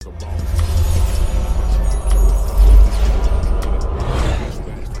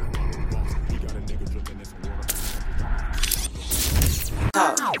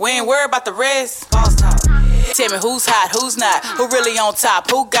We ain't worried about the rest. Boss talk. Tell me who's hot, who's not, who really on top,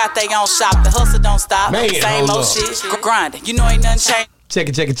 who got they own shop. The hustle don't stop. Man, same old shit. Grinding. You know ain't nothing changed. Check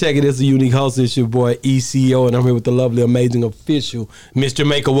it. This is a unique host. It's your boy ECO, and I'm here with the lovely, amazing official, Mr.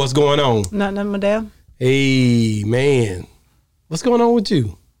 Maker. What's going on? Nothing, Madame. Hey, man. What's going on with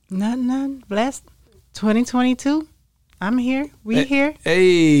you? Nothing. Blessed. 2022. I'm here. We here.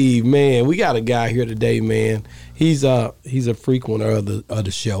 Hey, man. We got a guy here today, man. He's a frequenter of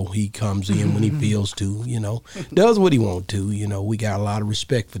the show. He comes in when he feels to, does what he want to. We got a lot of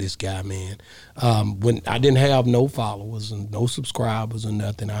respect for this guy, man. When I didn't have no followers and no subscribers or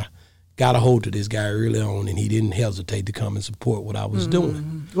nothing, I got a hold of this guy early on, and he didn't hesitate to come and support what I was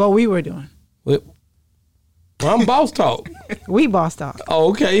doing. What we were doing. Well, I'm Boss Talk. We Boss Talk.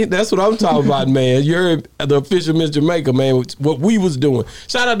 Oh, okay. That's what I'm talking about, man. You're the official Mr. Maker, man. What we was doing.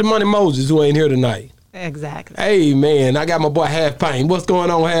 Shout out to Money Moses, who ain't here tonight. Exactly. Hey, man, I got my boy Half Pint. What's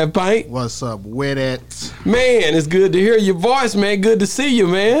going on, Half Pint? What's up with it? Man, it's good to hear your voice, man. Good to see you,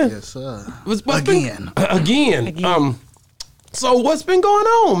 man. Yes, sir. Again. So what's been going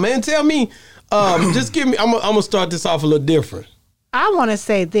on, man? Tell me, just give me, I'm going to start this off a little different. I want to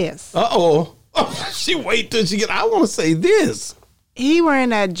say this. Uh-oh. She wait till she get, I want to say this. He wearing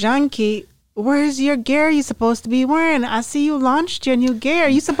that junkie. Where's your gear you supposed to be wearing? I see you launched your new gear.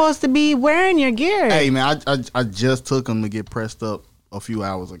 You supposed to be wearing your gear. Hey, man, I just took them to get pressed up a few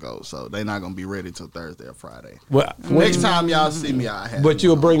hours ago, so they're not going to be ready till Thursday or Friday. Well, next time y'all see me, I'll have But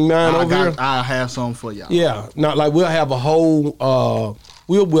you'll bring mine over here? I'll have some for y'all. Yeah. Not like we'll have a whole,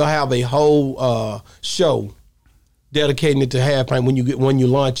 we'll have a whole show dedicating it to Half Pint when you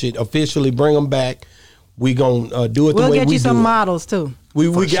launch it officially. Bring them back. We gonna do it the way we do it. We'll get you some models too.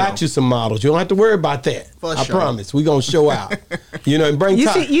 We got you some models. You don't have to worry about that. I promise. We gonna show out. And bring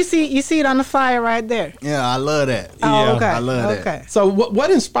you see it on the flyer right there. Yeah, I love that. Oh, yeah. okay. I love that. So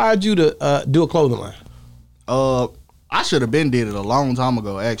what inspired you to do a clothing line? I should have been did it a long time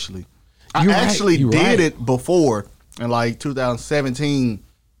ago. Actually, I did it before in like 2017.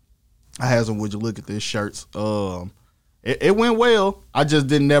 I had some "Would You Look at This" shirts. It went well. I just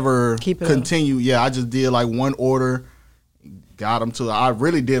didn't never continue. Up. Yeah, I just did like one order, got them to. I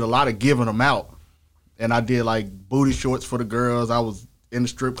really did a lot of giving them out, and I did like booty shorts for the girls. I was in the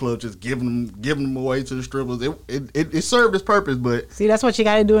strip club just giving them away to the strippers. It served its purpose, but see, that's what you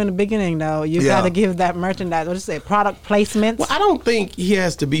got to do in the beginning, though. You got to give that merchandise. What do you say? Product placements. Well, I don't think he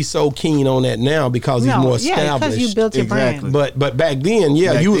has to be so keen on that now because he's more established. Yeah, because you built your brand. But back then,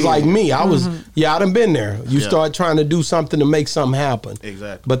 you was like me. I was. I done been there. You start trying to do something to make something happen.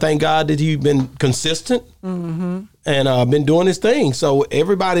 Exactly. But thank God that you've been consistent and been doing his thing. So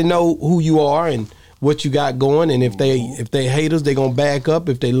everybody know who you are and what you got going, and if they hate us, they gonna back up.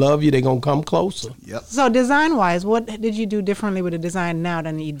 If they love you, they gonna come closer. Yep. So design wise, what did you do differently with the design now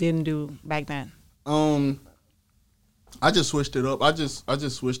than you didn't do back then? I just switched it up. I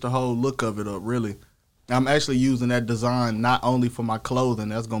just switched the whole look of it up. Really, I'm actually using that design not only for my clothing.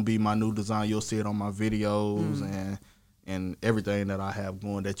 That's gonna be my new design. You'll see it on my videos and everything that I have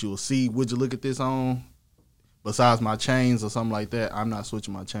going. That you'll see. Would you look at this on? Besides my chains or something like that, I'm not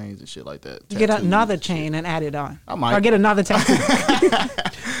switching my chains and shit like that. You get another chain and add it on. I might. Or get another tattoo.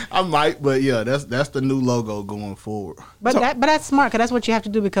 I might, but yeah, that's the new logo going forward. But that's smart, because that's what you have to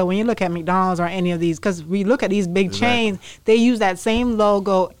do, because when you look at McDonald's or any of these, because we look at these big chains, they use that same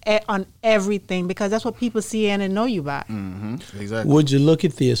logo on everything, because that's what people see and know you by. Mm-hmm. Exactly. Would you look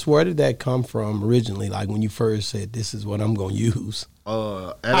at this? Where did that come from originally? Like when you first said, this is what I'm going to use.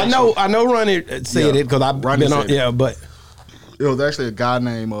 I know Ronnie said it because I've been on, but it was actually a guy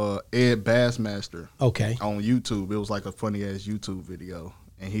named Ed Bassmaster. Okay. On YouTube, it was like a funny ass YouTube video,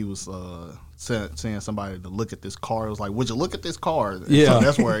 and he was saying somebody to look at this car. It was like, would you look at this car? Yeah, so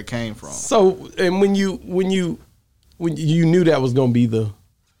that's where it came from. So, and when you knew that was gonna be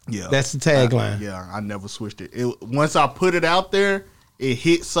that's the tagline. I never switched it. Once I put it out there, it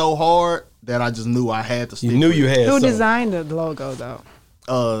hit so hard that I just knew I had to stick with it. Who designed the logo though?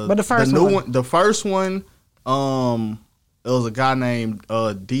 But the first one. The first one, it was a guy named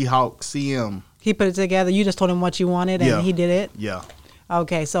D-Hawk CM. He put it together. You just told him what you wanted, and he did it? Yeah.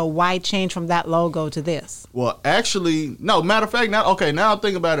 Okay, so why change from that logo to this? Well, actually, no. Matter of fact, now I'm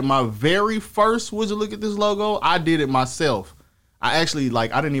thinking about it. My very first Would You Look at This logo, I did it myself. I actually,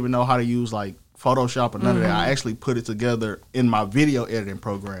 I didn't even know how to use, Photoshop or none of that. I actually put it together in my video editing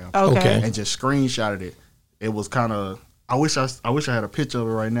program. Okay. And just screenshotted it. It was kind of, I wish I had a picture of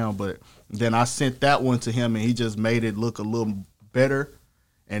it right now, but then I sent that one to him and he just made it look a little better.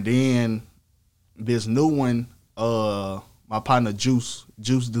 And then this new one, my partner Juice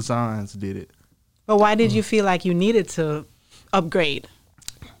Designs did it. But why did you feel like you needed to upgrade?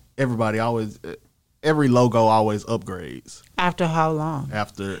 everybody always, every logo always upgrades. After how long?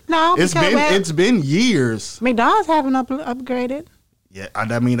 No, it's been years. McDonald's haven't upgraded. Yeah,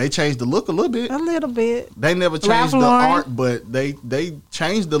 I mean they changed the look a little bit. A little bit. They never changed the art, but they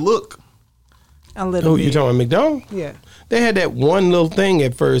changed the look. A little bit. You talking about McDonald's? Yeah. They had that one little thing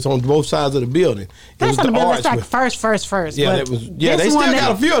at first on both sides of the building. That's on the building. It's like first. Yeah, that was. Yeah, they still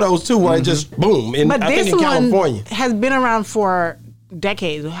got a few of those too, where it just boom. But I this think in California has been around for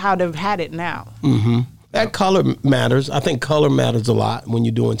decades. How they've had it now. Mm-hmm. That color matters. I think color matters a lot when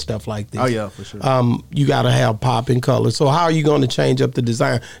you're doing stuff like this. Oh yeah, for sure. You got to have pop in color. So how are you going to change up the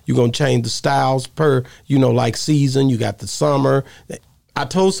design? You're going to change the styles per, like season. You got the summer. I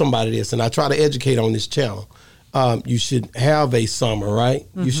told somebody this, and I try to educate on this channel. You should have a summer, right?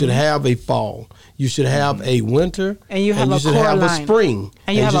 Mm-hmm. You should have a fall. You should have a winter, and you should have a spring,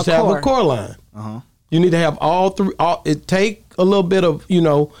 and you have a core line. Uh-huh. You need to have all three. It take a little bit of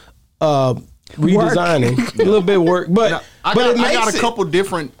redesigning, a little bit of work, but I got a couple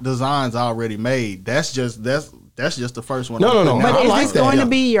different designs already made. That's just the first one. No. But is this going to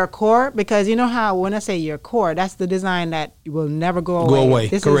be your core? Because you know how when I say your core, that's the design that will never go away.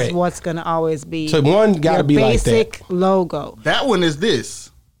 This Correct. is what's going to always be. So one got to be like that. Basic logo. That one is this.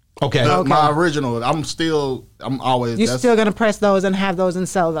 Okay. My original. I'm always. You're still going to press those and have those and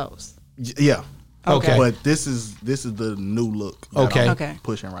sell those. Yeah. Okay. But this is the new look. Okay.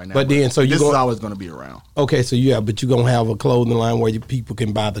 Pushing right now. But then, so this is always going to be around. Okay, so but you're gonna have a clothing line where people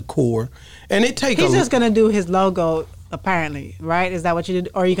can buy the core, and it takes. He's just gonna do his logo, apparently, right? Is that what you did,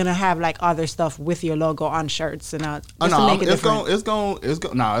 or are you gonna have like other stuff with your logo on shirts and just to make it different? It's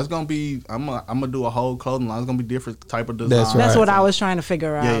gonna be. I'm gonna do a whole clothing line. It's gonna be different type of design. That's what I was trying to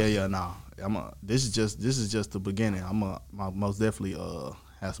figure out. Yeah. No, this is just the beginning. I'm most definitely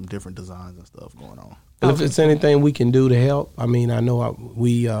have some different designs and stuff going on. If it's anything we can do to help, I mean, I know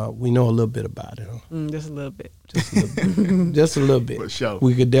we know a little bit about it. Huh? Just a little bit. Just a little bit. For sure.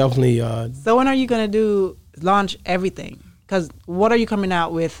 We could definitely. So when are you gonna launch everything? Because what are you coming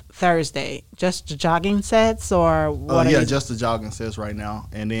out with Thursday? Just the jogging sets or what? Just the jogging sets right now,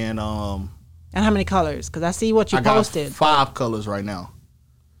 and then And how many colors? Because I see what you posted. Got 5 colors right now.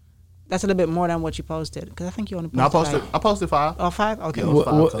 That's a little bit more than what you posted. Because I think you only posted. I posted 5. Oh, 5? Okay.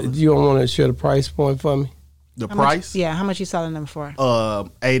 You don't want to share the price point for me? The price? How much you selling them for?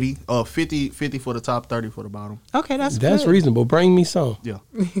 80, 50 for the top, 30 for the bottom. Okay, that's reasonable. Bring me some. Yeah.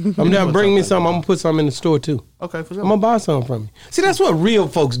 Bring me some. I'm gonna put some in the store too. Okay, for sure. I'm gonna buy some from you. See, that's what real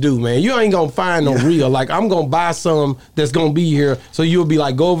folks do, man. You ain't gonna find no real. Like, I'm gonna buy some that's gonna be here, so you'll be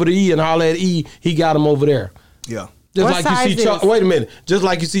like, go over to E and holler at E. He got them over there. Yeah. Just like you see. Wait a minute. Just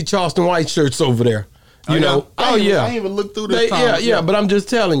like you see Charleston White shirts over there. You know. I ain't even looked through this time. Yeah. But I'm just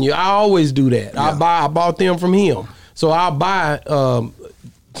telling you, I always do that. Yeah. I bought them from him, so I'll buy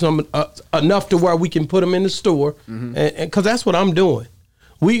some enough to where we can put them in the store, and because that's what I'm doing.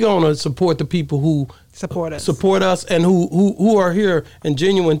 We gonna support the people who support us, and who are here and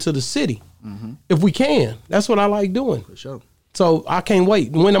genuine to the city, if we can. That's what I like doing. For sure. So I can't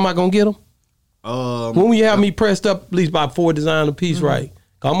wait. When am I gonna get them? When we have me pressed up at least about 4 design a piece, right?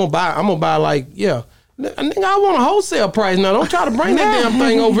 I'm gonna buy like, yeah. Nigga, I want a wholesale price now. Don't try to bring that damn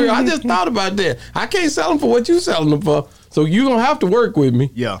thing over here. I just thought about that. I can't sell them for what you selling them for. So you gonna have to work with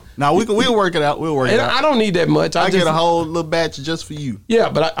me. Yeah. Now we'll work it out. We'll work it out. I don't need that much. I get a whole little batch just for you. Yeah,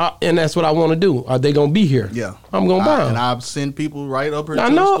 but and that's what I want to do. Are they gonna be here? Yeah. I'm gonna buy them. And I'll send people right up here to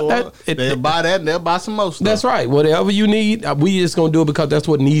the store. They'll buy that and they'll buy some more stuff. That's right. Whatever you need, we just gonna do it because that's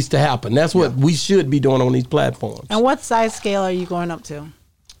what needs to happen. That's what we should be doing on these platforms. And what size scale are you going up to?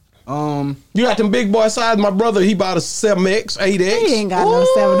 You got them big boy size. My brother, he bought a 7X, 8X. He ain't got no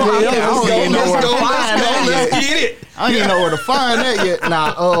 7X. Let's get it. I ain't know where to find that yet.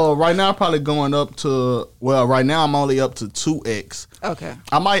 Now, right now I'm probably going up to. Well, right now I'm only up to 2X. Okay.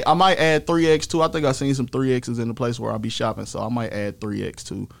 I might add 3X too. I think I seen some 3Xs in the place where I'll be shopping, so I might add 3X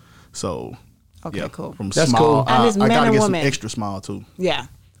too. So. Okay, yeah, cool. From That's small, cool. And it's I men gotta and get women. some extra small too. Yeah,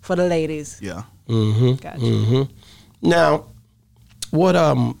 for the ladies. Yeah. Gotcha. Now, what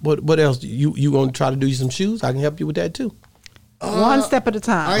else? You gonna try to do you some shoes? I can help you with that too. One step at a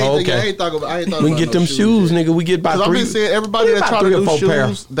time. I ain't thought we can get them shoes, nigga. We get about 3. I've been seeing everybody that try to do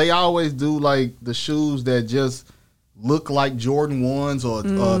shoes. Pair. They always do like the shoes that just look like Jordan 1s or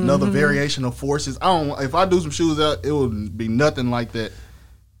another variation of Forces. If I do some shoes out, it would be nothing like that.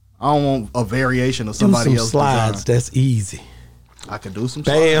 I don't want a variation of somebody else's slides. design. That's easy. I can do some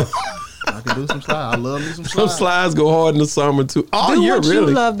Bam. slides. I can do some slides. I love me some slides. Some slides go hard in the summer too. Oh, do you're what really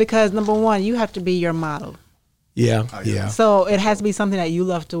you love because number one, you have to be your model. Yeah, Oh, yeah. So it has to be something that you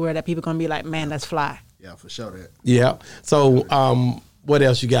love to wear that people gonna be like, man, that's fly. Yeah, for sure that. Yeah. So What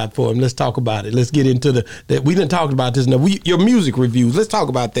else you got for him? Let's talk about it. Let's get into that. We didn't talk about this. Now, your music reviews. Let's talk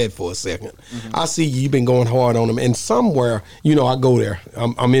about that for a second. I see you've been going hard on them, and somewhere, I go there.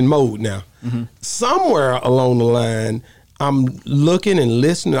 I'm in mode now. Somewhere along the line, I'm looking and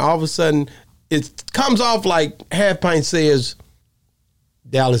listening. All of a sudden, it comes off like Half Pint says,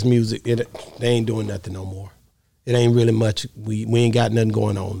 Dallas music, they ain't doing nothing no more. It ain't really much. We ain't got nothing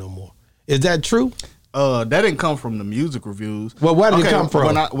going on no more. Is that true? That didn't come from the music reviews. Well, where did it come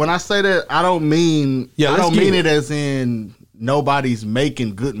from? When I say that, I don't mean it as in nobody's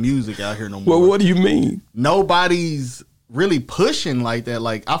making good music out here no more. Well, what do you mean? Nobody's really pushing like that.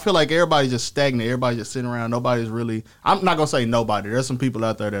 Like, I feel like everybody's just stagnant. Everybody's just sitting around. Nobody's really. I'm not gonna say nobody. There's some people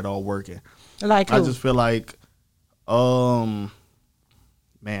out there that are working. Like who? I just feel like,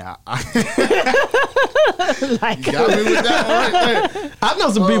 man, like got me with that one right there. I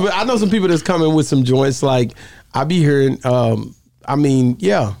know some people. I know some people that's coming with some joints. Like I be hearing. I mean,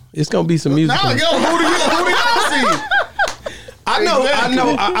 yeah, it's gonna be some music. Now, who do y'all see? I know.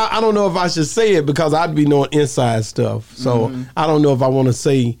 I don't know if I should say it because I'd be knowing inside stuff. So I don't know if I want to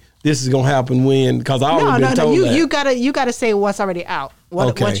say this is gonna happen when, because I already been told that. You gotta say what's already out.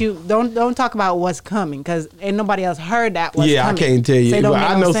 What you don't talk about what's coming, because ain't nobody else heard that. What's coming. I can't tell you. So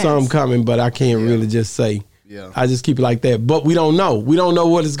I know something coming, but I can't really just say. Yeah. I just keep it like that. But we don't know. We don't know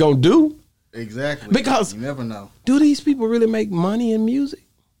what it's gonna do. Exactly. Because you never know. Do these people really make money in music?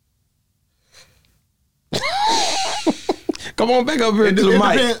 Come on back up here to the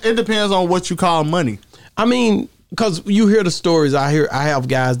mic. It depends on what you call money. I mean, because you hear the stories. I have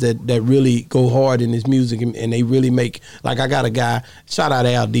guys that really go hard in this music and they really make. Like I got a guy, shout out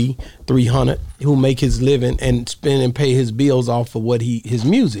LD 300, who make his living and spend and pay his bills off of his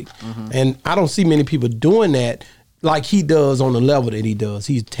music. And I don't see many people doing that like he does on the level that he does.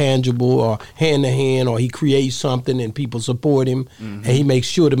 He's tangible or hand to hand, or he creates something and people support him, and he makes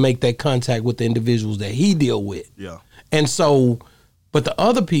sure to make that contact with the individuals that he deal with. Yeah. And so, but the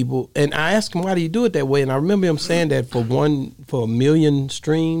other people, and I asked him, why do you do it that way? And I remember him saying that for 1 million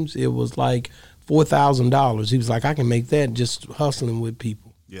streams, it was like $4,000. He was like, I can make that just hustling with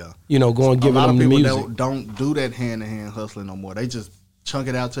people. Yeah. Going giving them the music. A lot of people don't do that hand-to-hand hustling no more. They just chunk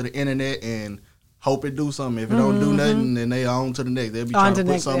it out to the internet and hope it do something. If it don't do nothing, then they on to the next. They'll be trying to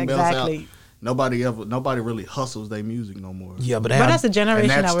put something else out. Nobody really hustles their music no more. Yeah, but that's the generation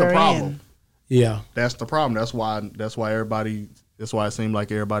that we're in. Yeah, that's the problem. That's why everybody. That's why it seems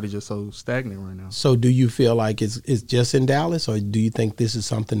like everybody's just so stagnant right now. So, do you feel like it's just in Dallas, or do you think this is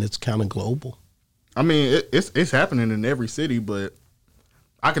something that's kind of global? I mean, it's happening in every city, but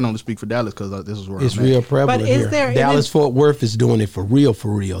I can only speak for Dallas because this is where it's real prevalent here. Dallas Fort Worth is doing it for real.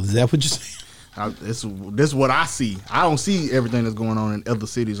 Is that what you're saying? This is what I see. I don't see everything that's going on in other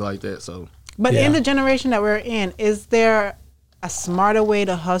cities like that. So, but in the generation that we're in, is there a smarter way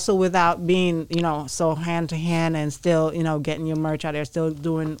to hustle without being, so hand to hand and still, getting your merch out there, still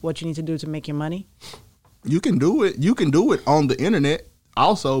doing what you need to do to make your money? You can do it. You can do it on the internet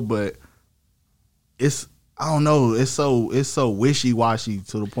also, but I don't know. It's so wishy washy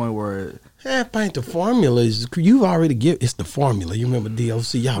to the point where Half Pint, the formula is you've already it's the formula. You remember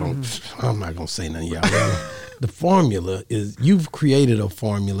DOC? Y'all don't. I'm not gonna say nothing. Y'all. The formula is you've created a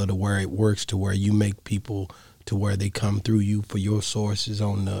formula to where it works to where you make people to where they come through you for your sources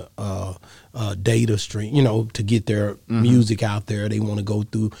on the data stream, to get their music out there. They want to go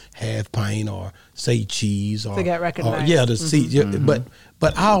through Half Pint or Say Cheese or to get recognized. to see.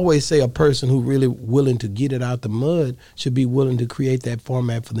 But I always say a person who really willing to get it out the mud should be willing to create that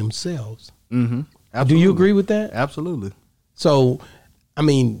format for themselves. Mm-hmm. Do you agree with that? Absolutely. So, I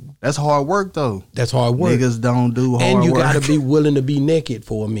mean, that's hard work though. That's hard work. Niggas don't do hard work. And you got to be willing to be naked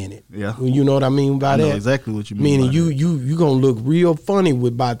for a minute. Yeah. You know what I mean by that? I know exactly what you mean. Meaning you going to look real funny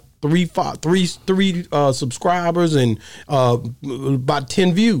with about three subscribers and about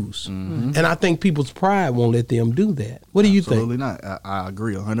 10 views. And I think people's pride won't let them do that. What do you think? Absolutely not. I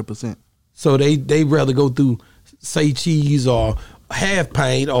agree 100%. So they rather go through Say Cheese or Half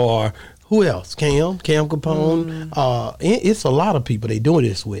Pint or who else? Cam Capone. It's a lot of people they doing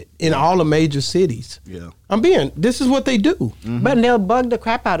this with in all the major cities. Yeah, this is what they do. But they'll bug the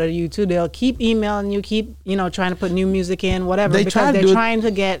crap out of you too. They'll keep emailing you, keep trying to put new music in, whatever, because they're trying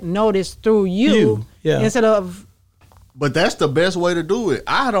to get noticed through you. Instead of. But that's the best way to do it.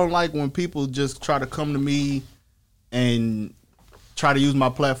 I don't like when people just try to come to me and try to use my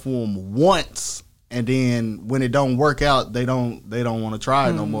platform once. And then when it don't work out, they don't want to try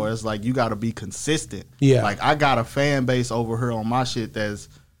it no more. It's like you got to be consistent. Yeah. Like I got a fan base over here on my shit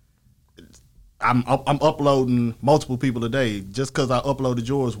I'm uploading multiple people a day. Just because I uploaded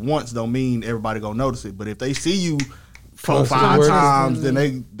yours once don't mean everybody gonna notice it. But if they see you 4-5 times,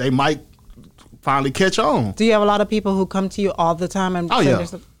 then they might finally catch on. Do you have a lot of people who come to you all the time and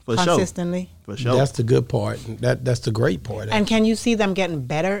for consistently? Sure. For sure. That's the good part. That's the great part. And can you see them getting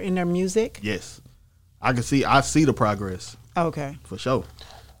better in their music? Yes. I see the progress. Okay. For sure.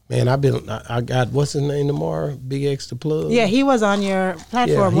 Man, I got, what's his name tomorrow? Big X the Plug. Yeah, he was on your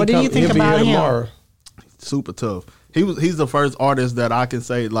platform. What do you think about him? Tomorrow. Super tough. He's the first artist that I can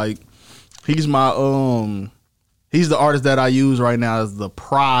say, like, he's my he's the artist that I use right now as the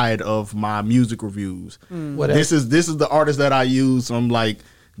pride of my music reviews. This is the artist that I use. I'm like,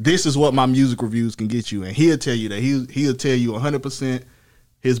 this is what my music reviews can get you, and he'll tell you that he'll tell you 100%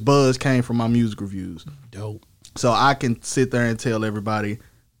 his buzz came from my music reviews. Dope. So I can sit there and tell everybody,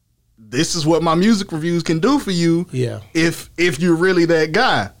 this is what my music reviews can do for you. Yeah. If you're really that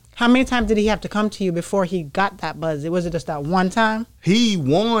guy. How many times did he have to come to you before he got that buzz? Was it just that one time? He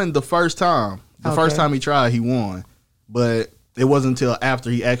won the first time. The first time he tried, he won. But it wasn't until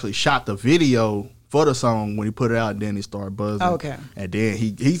after he actually shot the video for the song when he put it out, then he started buzzing. Okay. And then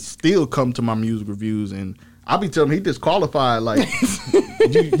he still come to my music reviews, and I be telling him he disqualified. Like,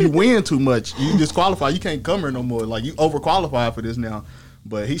 you win too much. You disqualified. You can't come here no more. Like, you overqualified for this now.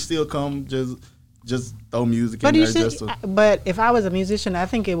 But he still come just throw music in there. But if I was a musician, I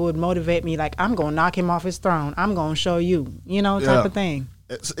think it would motivate me. Like, I'm gonna knock him off his throne. I'm gonna show you, type of thing.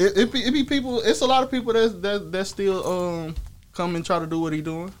 It be people. It's a lot of people that still come and try to do what he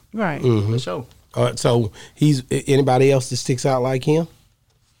doing. Right. For sure. So he's anybody else that sticks out like him?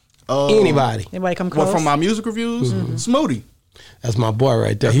 Anybody come close? Well, from my music reviews, Smoothie. That's my boy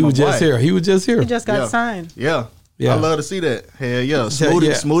right there. That's He was just here. He just got signed. Yeah. I love to see that. Hell yeah.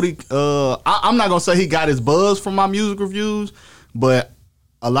 Smoothie. I'm not gonna say he got his buzz from my music reviews, but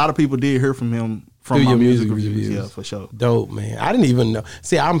a lot of people did hear from him from my music reviews. Yeah, for sure. Dope, man. I didn't even know.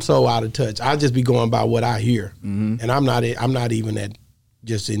 See, I'm so out of touch. I just be going by what I hear, and I'm not even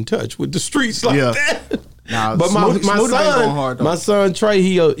just in touch with the streets like that. Nah, but Smoothie my son Trey,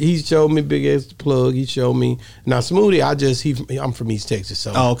 he showed me Big X the Plug. He showed me now Smoothie. I'm from East Texas,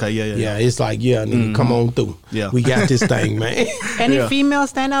 so okay, yeah. It's like nigga, come on through. Yeah, we got this thing, man. Any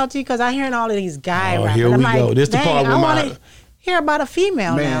females stand out to you? Because I hearing all of these guys. Oh, here we go. This the part where I want to hear about a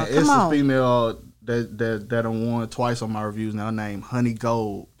female now. Come on, it's a female that I won twice on my reviews now. Named Honey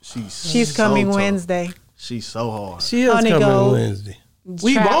Gold. She's coming tough. Wednesday. She's so hard. She is coming Wednesday.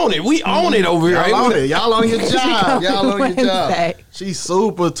 We own it. We own it over here. Y'all on your job. Y'all on your job. She's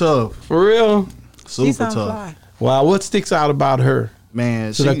super tough. For real? Super tough. Fly. Wow. What sticks out about her?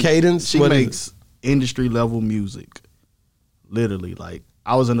 Man, her cadence? She makes industry level music. Literally. Like,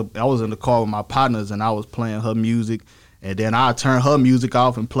 I was in the car with my partners and I was playing her music. And then I turn her music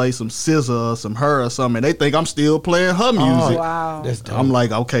off and play some SZA or some her or something. And they think I'm still playing her music. Oh, wow. That's dope. I'm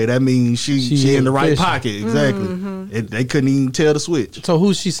like, okay, that means she in the right pocket. Exactly. Mm-hmm. They couldn't even tell the switch. So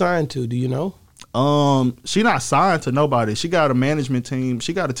who's she signed to? Do you know? She not signed to nobody. She got a management team.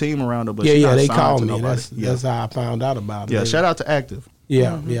 She got a team around her, but they called me. That's how I found out about it. Yeah, shout out to Active.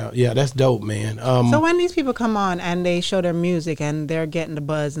 Yeah, yeah, that's dope, man. So when these people come on and they show their music and they're getting the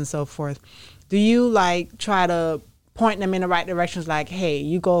buzz and so forth, do you like try to point them in the right directions, like, hey,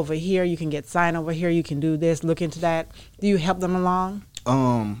 you go over here, you can get signed over here, you can do this, look into that? Do you help them along?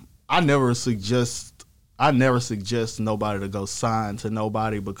 I never suggest nobody to go sign to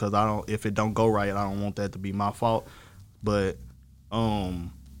nobody because if it don't go right, I don't want that to be my fault. But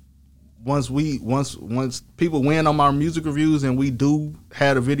once people win on my music reviews and we do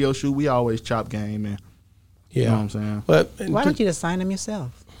have a video shoot, we always chop game, and you know what I'm saying? But why don't you just sign them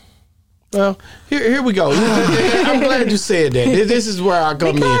yourself? Well, here we go. I'm glad you said that. This is where I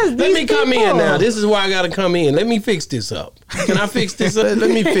come in. Let me come in now. This is where I got to come in. Let me fix this up. Can I fix this up? Let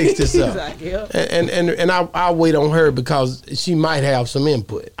me fix this up. And I'll wait on her because she might have some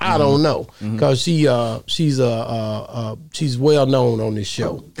input. I don't know because she's well known on this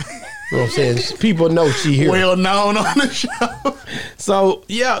show. You know what I'm saying? People know she here. Well known on the show. So,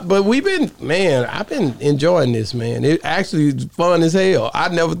 yeah, but I've been enjoying this, man. It actually is fun as hell. I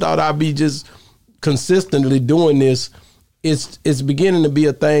never thought I'd be just consistently doing this. It's beginning to be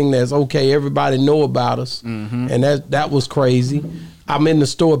a thing that's okay. Everybody know about us. And that was crazy. I'm in the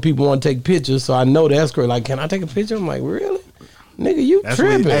store. People want to take pictures. So I know that's great. Like, can I take a picture? I'm like, really? Nigga, you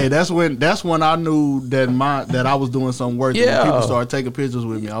tripping. That's when I knew that I was doing something worth it. When people started taking pictures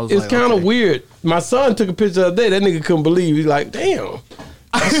with me. I was it's kind of weird. My son took a picture the other day. That nigga couldn't believe. He's like, damn,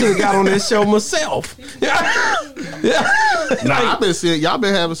 I should have got on that show myself. I've been seeing y'all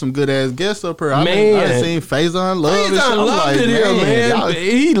been having some good ass guests up here. I've seen Faison Love. Faison loved it here, man.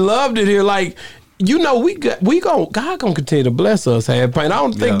 He loved it here. Like, you know, God gonna continue to bless us, have pain. I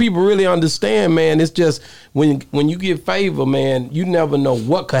don't think people really understand, man. It's just when you get favor, man, you never know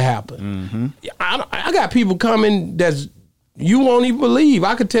what could happen. I got people coming that's you won't even believe.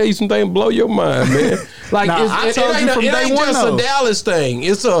 I could tell you some things blow your mind, man. Like it ain't just a Dallas thing.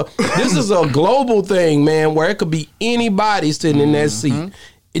 This is a global thing, man, where it could be anybody sitting in that seat.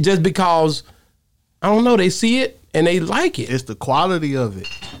 It just because I don't know, they see it and they like it. It's the quality of it.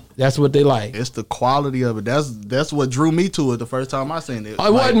 That's what they like. It's the quality of it. That's what drew me to it the first time I seen it. Oh,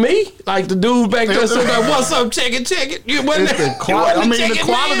 it wasn't me? Like the dude back there said, what's up, check it. You wasn't the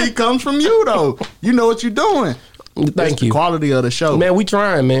quality comes from you, though. You know what you're doing. Thank you. The quality of the show. Man, we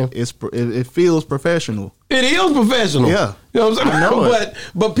trying, man. It feels professional. It is professional. Yeah. You know what I'm saying? I know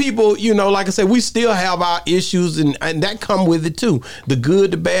but people, you know, like I said, we still have our issues and that come with it too. The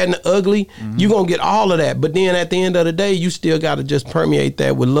good, the bad, and the ugly. You're going to get all of that. But then at the end of the day, you still got to just permeate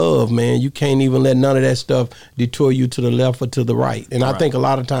that with love, man. You can't even let none of that stuff detour you to the left or to the right. And I think a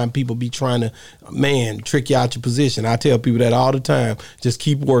lot of time people be trying to, trick you out your position. I tell people that all the time. Just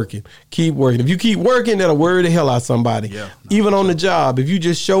keep working. Keep working. If you keep working, that'll worry the hell out of somebody. Yeah. Even on the job, if you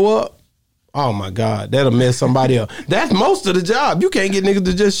just show up, oh my God, that'll mess somebody up. That's most of the job. You can't get niggas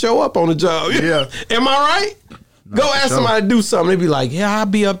to just show up on the job. Yeah. Am I right? No, go ask somebody to do something. They be like, yeah, I'll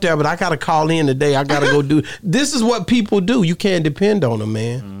be up there, but I got to call in today. I got to go do. This is what people do. You can't depend on them,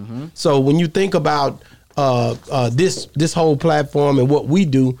 man. So when you think about this whole platform and what we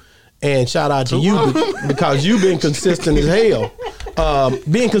do, and shout out to you because you've been consistent as hell.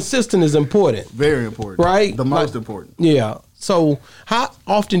 Being consistent is important. Very important. Right? The most important. Yeah. So how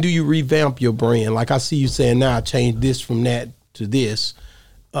often do you revamp your brand? Like I see you saying now, I changed this from that to this.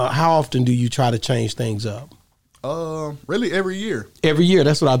 How often do you try to change things up? Really every year. Every year.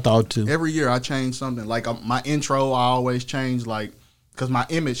 That's what I thought too. Every year I change something. Like my intro, I always change because my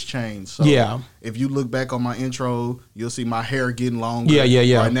image changed. So if you look back on my intro, you'll see my hair getting longer.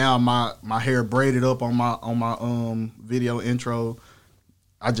 Yeah. Right now my hair braided up on my video intro.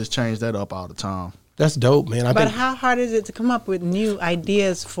 I just change that up all the time. That's dope, man. But how hard is it to come up with new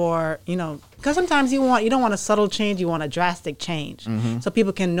ideas for, because sometimes you don't want a subtle change, you want a drastic change. So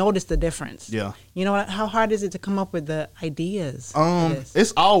people can notice the difference. Yeah. You know what? How hard is it to come up with the ideas?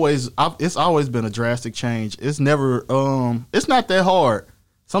 It's always been a drastic change. It's never it's not that hard.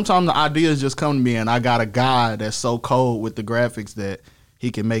 Sometimes the ideas just come to me and I got a guy that's so cold with the graphics that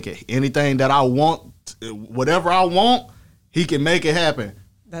he can make it anything that I want, whatever I want, he can make it happen.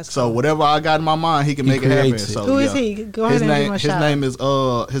 So whatever I got in my mind, he can make it happen. So, who is he? Go ahead and give him a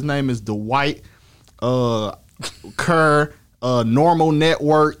shout. His name is Dwight Kerr, Normal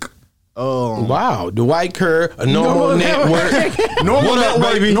Network. Wow, Dwight Kerr, a Normal Network.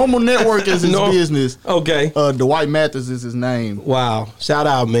 Normal Network is his business. Okay. Dwight Mathis is his name. Wow, shout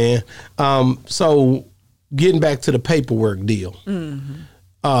out, man. So getting back to the paperwork deal.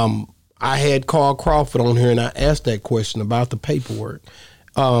 I had Carl Crawford on here and I asked that question about the paperwork.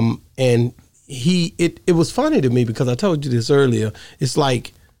 And it was funny to me because I told you this earlier. It's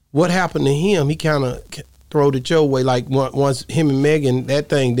like what happened to him. He kind of throwed it your way. Like once him and Megan, that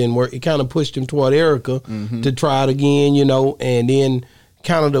thing didn't work. It kind of pushed him toward Erica to try it again, and then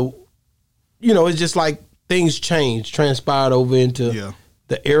kind of it's just like things changed, transpired over into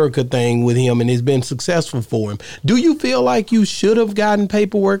the Erica thing with him, and it's been successful for him. Do you feel like you should have gotten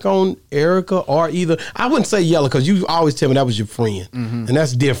paperwork on Erica or either? I wouldn't say Yella because you always tell me that was your friend, and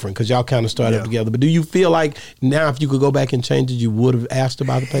that's different because y'all kind of started up together. But do you feel like now if you could go back and change it, you would have asked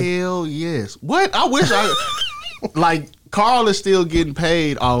about the paper? Hell yes. What? I wish like Carl is still getting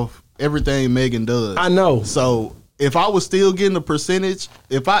paid off everything Megan does. I know. So if I was still getting a percentage,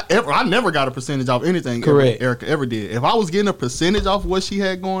 I never got a percentage off anything Erica ever did. If I was getting a percentage off what she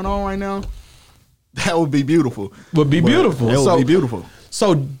had going on right now, that would be beautiful. Would be beautiful. That would be beautiful.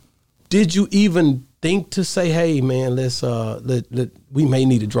 So did you even think to say, hey man, let's we may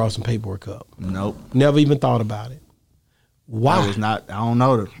need to draw some paperwork up? Nope. Never even thought about it. Why? I don't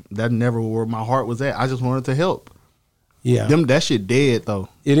know. That never where my heart was at. I just wanted to help. Yeah. That shit dead though.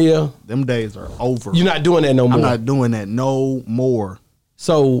 It is? Them days are over. You're not doing that no more. I'm not doing that no more.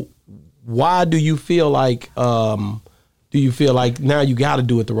 So why do you feel like now you got to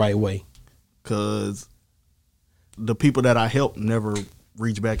do it the right way? Because the people that I helped never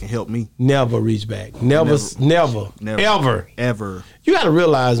reach back and help me. Never reach back. Never. Ever. You got to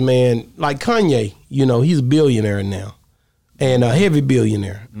realize, man, like Kanye, he's a billionaire now and a heavy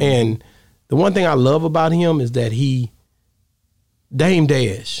billionaire. And the one thing I love about him is that Dame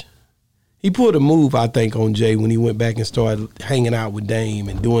Dash, he pulled a move, I think, on Jay when he went back and started hanging out with Dame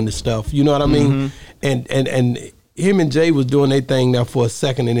and doing the stuff. You know what I mean? And him and Jay was doing their thing there for a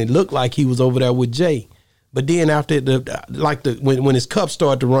second, and it looked like he was over there with Jay. But then after when his cup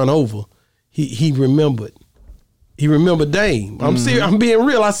started to run over, he remembered. He remembered Dame. I'm serious. I'm being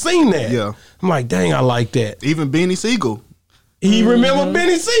real. I seen that. Yeah. I'm like, dang, I like that. Even Benny Siegel. He remembered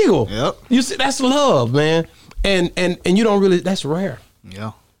Benny Siegel. Yep. You see, that's love, man. And you don't really. That's rare.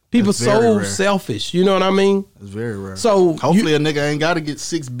 Yeah. People so rare. Selfish. You know what I mean? It's very rare. So hopefully a nigga ain't got to get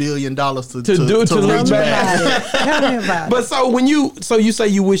 $6 billion to look back. Tell me about it. But so you say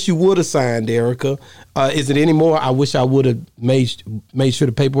you wish you would have signed Erica. Is it any more? I wish I would have made sure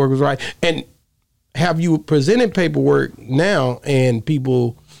the paperwork was right. And have you presented paperwork now and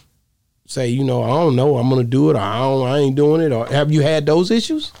people say, I don't know, I'm gonna do it, or I ain't doing it, or have you had those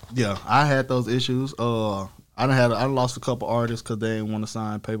issues? Yeah, I had those issues. I lost a couple artists because they didn't want to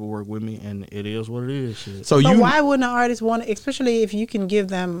sign paperwork with me, and it is what it is. Shit. But why wouldn't an artist want to, especially if you can give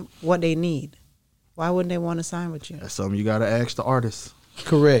them what they need? Why wouldn't they want to sign with you? That's something you got to ask the artist.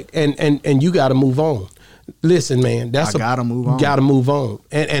 Correct, and you got to move on. Listen, man, gotta move on. Got to move on,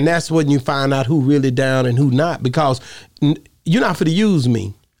 and that's when you find out who really down and who not, because you're not for to use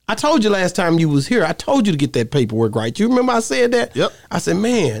me. I told you last time you was here, I told you to get that paperwork right. You remember I said that? Yep. I said,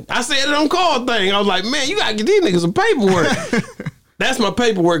 man, I said it on call thing. I was like, man, you got to get these niggas some paperwork. That's my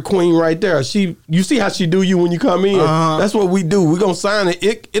paperwork queen right there. You see how she do you when you come in? That's what we do. We're going to sign it.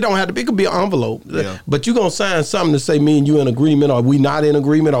 It don't have to be, it could be an envelope. Yeah. But you're going to sign something to say me and you in agreement, or we not in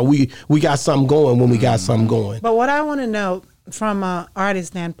agreement, or we got something going when we got something going. But what I want to know from an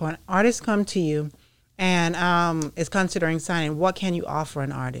artist standpoint, artists come to you and is considering signing. What can you offer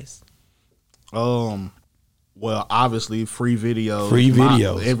an artist? Well, obviously free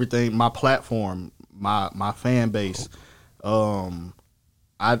videos. Everything, my platform, my fan base.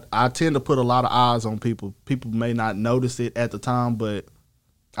 I tend to put a lot of eyes on people. People may not notice it at the time, but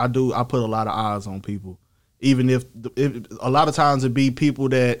I do. I put a lot of eyes on people, even if a lot of times it be people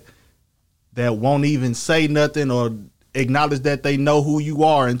that won't even say nothing or acknowledge that they know who you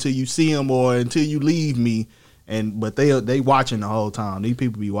are until you see them or until you leave me. But they watching the whole time. These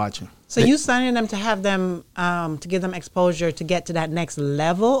people be watching. So you signing them to have them to give them exposure to get to that next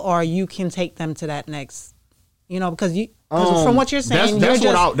level, or you can take them to that next, because from what you're saying,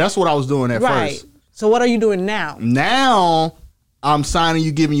 that's what I was doing at first. So what are you doing now? Now I'm signing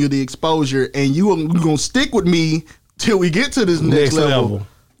you, giving you the exposure, and you're gonna stick with me till we get to this next level.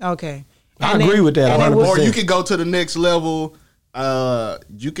 Okay. I agree with that. Or you can go to the next level.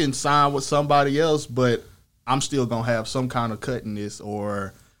 You can sign with somebody else, but I'm still gonna have some kind of cut in this,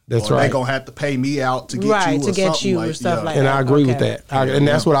 or right. They're gonna have to pay me out to get you, or stuff like that. And I agree with that. And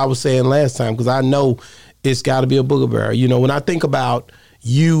that's what I was saying last time, because I know it's got to be a booger bear. When I think about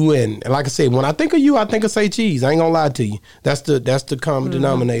you, and like I said, when I think of you, I think of Say Cheese. I ain't gonna lie to you. That's the common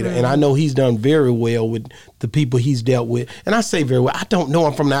denominator. And I know he's done very well with the people he's dealt with. And I say very well. I don't know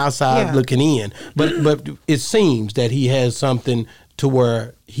him from the outside looking in, but it seems that he has something to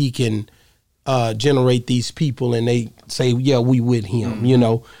where he can generate these people, and they say, yeah, we with him,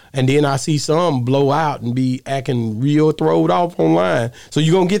 And then I see some blow out and be acting real throwed off online. So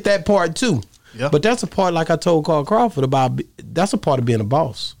you're gonna get that part too. Yeah. But that's a part, like I told Carl Crawford about, that's a part of being a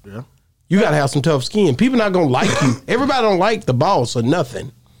boss. Yeah. You got to have some tough skin. People not going to like you. Everybody don't like the boss or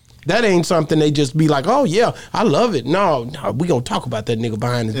nothing. That ain't something they just be like, oh, yeah, I love it. No, we going to talk about that nigga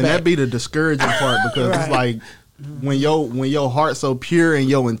behind his back. And that be the discouraging part, because it's like when your heart's so pure and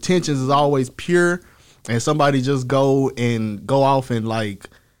your intentions is always pure, and somebody just go off and like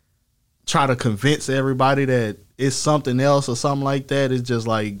try to convince everybody that it's something else or something like that, it's just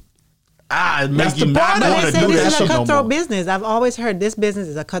like, that's the part of it. This is a cutthroat business. I've always heard this business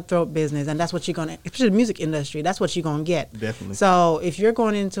is a cutthroat business, and that's what you're gonna, especially the music industry, that's what you're gonna get. Definitely. So if you're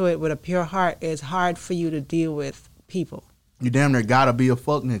going into it with a pure heart, it's hard for you to deal with people. You damn near gotta be a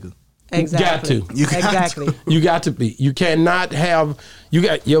fuck nigga. Exactly. You got to be. You cannot have.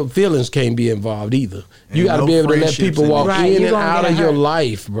 Your feelings can't be involved either. You got to be able to let people walk in and out of your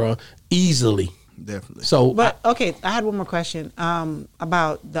life, bro, easily. Definitely. So, but okay, I had one more question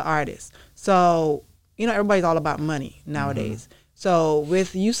about the artist. So, everybody's all about money nowadays. Mm-hmm. So,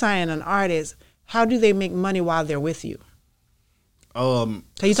 with you signing an artist, how do they make money while they're with you? So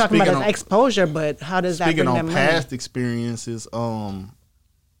you're talking about exposure, but how does that bring them money? Speaking on past experiences,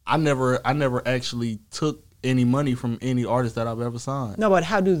 I never actually took any money from any artist that I've ever signed. No, but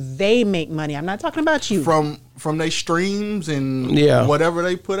how do they make money? I'm not talking about you. From their streams and whatever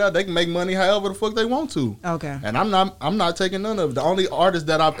they put out, they can make money however the fuck they want to. Okay. And I'm not taking none of it. The only artist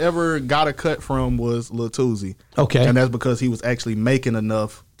that I've ever got a cut from was Lil Tuzi. Okay. And that's because he was actually making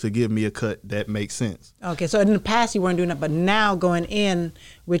enough to give me a cut that makes sense. Okay, so in the past you weren't doing that, but now going in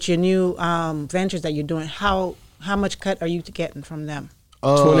with your new ventures that you're doing, how How much cut are you getting from them?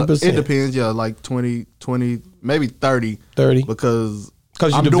 20%. It depends. Yeah, like 20, maybe 30. 30. Because you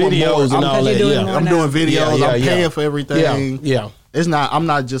I'm do doing videos and all that. doing Yeah. more I'm doing videos. Yeah, I'm paying for everything. Yeah. It's not. I'm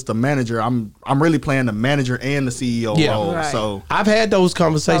not just a manager. I'm really playing the manager and the CEO Yeah. role. Right. So I've had those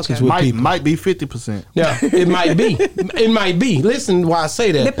conversations Okay. with people. might be 50%. Yeah, it might be. It might be. Listen, why I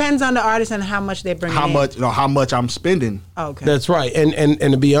say that. Depends on the artist and how much they bring. How in. much? How much I'm spending? Okay. That's right. And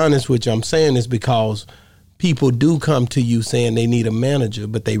to be honest with you, I'm saying this because people do come to you saying they need a manager,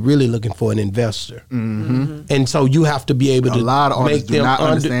 but they really looking for an investor. Mm-hmm. And so you have to be able to A lot of artists make do them not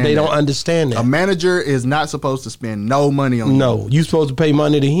understand they that. don't understand that. A manager is not supposed to spend no money on you. No, you supposed to pay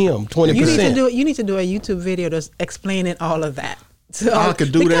money to him, 20%. You need to do a YouTube video just explaining all of that. So, I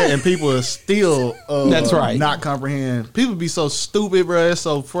could do that, and people are still That's right. not comprehend. People be so stupid, bro. It's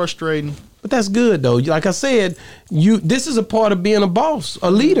so frustrating. But that's good though. Like I said, this is a part of being a boss,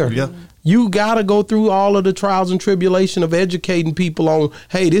 a leader. Yeah. You gotta go through all of the trials and tribulation of educating people on,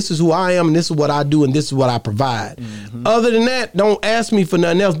 hey, this is who I am and this is what I do and this is what I provide. Mm-hmm. Other than that, don't ask me for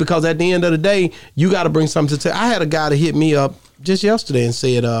nothing else, because at the end of the day, you gotta bring something to tell. I had a guy that hit me up just yesterday and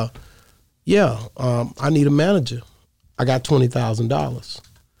said, I need a manager. I got $20,000.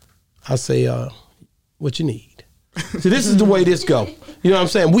 I say, what you need? So this is the way this go. You know what I'm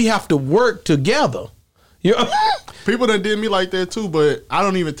saying? We have to work together. You know? People that did me like that too, but I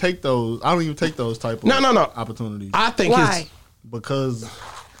don't even take those. I don't even take those type of No. opportunities. I think Why? it's Because,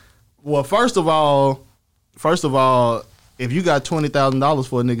 well, first of all, if you got $20,000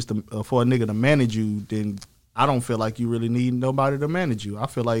 for a nigga to manage you, then I don't feel like you really need nobody to manage you. I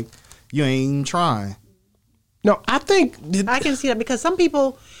feel like you ain't even trying. no. I think I can see that because some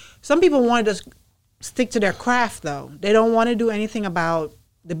people want to just stick to their craft though. They don't want to do anything about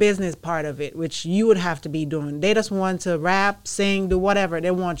the business part of it, which you would have to be doing. They just want to rap, sing, do whatever. They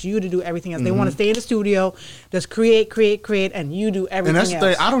want you to do everything else. Mm-hmm. They want to stay in the studio, just create, and you do everything And that's the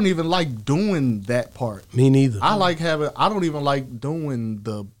else. thing. I don't even like doing that part. me neither. I don't even like doing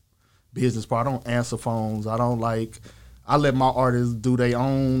the business part. I don't answer phones. I let my artists do their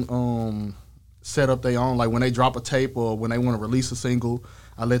own, set up their own. Like when they drop a tape or when they want to release a single,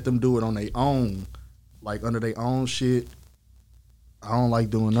 I let them do it on their own, like under their own shit. I don't like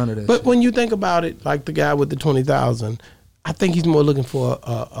doing none of that But shit. when you think about it, like the guy with the 20,000, I think he's more looking for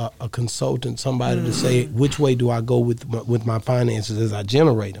a consultant, somebody to say which way do I go with my finances as I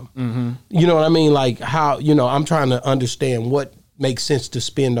generate them. Mm-hmm. You know what I mean? Like how I'm trying to understand what makes sense to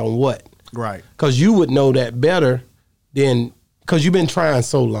spend on what. Right. Because you would know that better than because you've been trying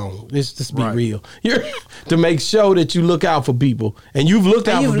so long. Let's just be Right. real. You're to make sure that you look out for people, and you've looked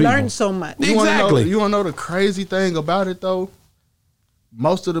out and for you've people. learned so much. Exactly. You want to know the crazy thing about it though?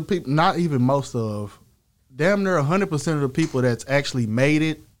 Most of the people, not even most of, damn near 100% of the people that's actually made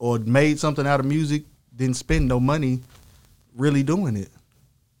it or made something out of music didn't spend no money really doing it.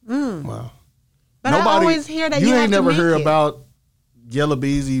 Wow. But I always hear that you have ain't to never make heard it. about Yella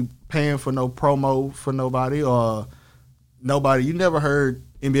Beezy paying for no promo for nobody or nobody. You never heard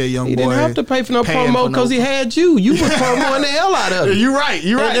NBA YoungBoy. He didn't have to pay for no paying promo for because he had you. You was promoting the hell out of it. You're right.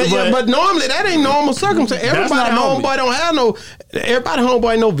 You're right. But normally that ain't normal circumstance. Everybody not normal. homeboy don't have no. Everybody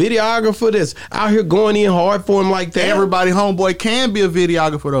homeboy ain't no videographer that's out here going in hard for him like that. Everybody homeboy can be a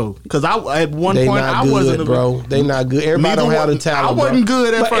videographer though, because at one They point not I good, wasn't bro. They not good. Everybody Neither don't have the one- talent. I wasn't bro.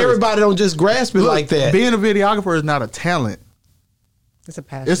 good at but first. everybody don't just grasp it Look, like that. Being a videographer is not a talent. It's a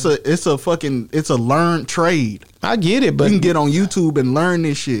passion. It's a learned trade. I get it, but You can get on YouTube and learn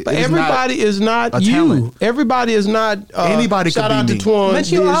this shit. But It's everybody is not a you. talent. Everybody is not. Anybody could shout be out to me. Twan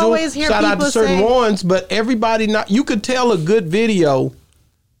But you Visual. always hear shout out to people certain say- ones, but everybody not. You could tell a good video.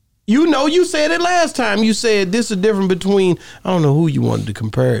 You know, you said it last time. You said this is different between. I don't know who you wanted to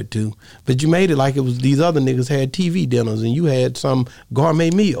compare it to, but you made it like it was these other niggas had TV dinners and you had some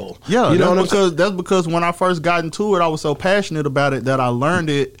gourmet meal. Yeah, you know what I'm saying? that's because when I first got into it, I was so passionate about it that I learned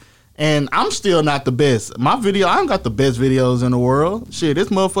it. And I'm still not the best. I don't got the best videos in the world. Shit, there's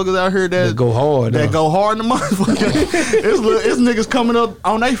motherfuckers out here that go hard. That go hard in the motherfucker. it's niggas coming up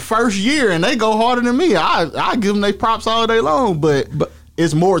on their first year and they go harder than me. I give them their props all day long, but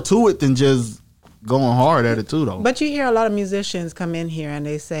it's more to it than just going hard at it too, though. But you hear a lot of musicians come in here and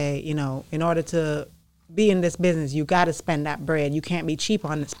they say, in order to be in this business, you got to spend that bread. You can't be cheap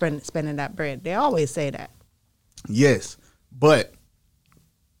on spending that bread. They always say that. Yes, but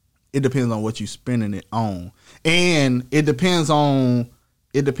it depends on what you spending it on, and it depends on.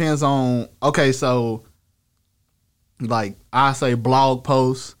 Okay, so like I say, blog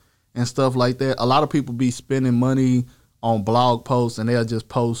posts and stuff like that. A lot of people be spending money on blog posts, and they'll just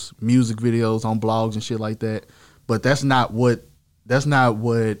post music videos on blogs and shit like that. But that's not what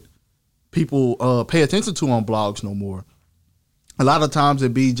people pay attention to on blogs no more. A lot of times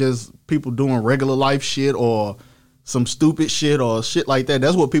it be just people doing regular life shit or some stupid shit or shit like that.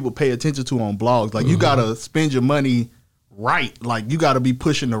 That's what people pay attention to on blogs. Like, you gotta spend your money right. Like, you gotta be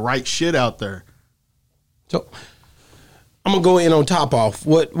pushing the right shit out there. So I'm gonna go in on Top Off.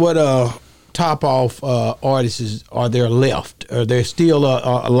 What Top Off artists are there left? Are there still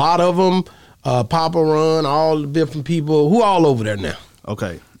a lot of them? Papa Run, all the different people. Who all over there now?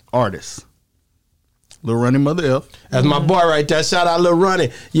 Okay, artists. Lil Ronnie Mother F. That's my boy right there. Shout out Lil Ronnie.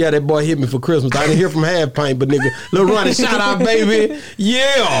 Yeah, that boy hit me for Christmas. I didn't hear from Half Pint, but nigga, Lil Ronnie, shout out, baby.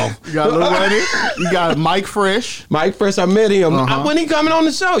 Yeah. You got Lil Ronnie. You got Mike Fresh. Mike Fresh, I met him. When he coming on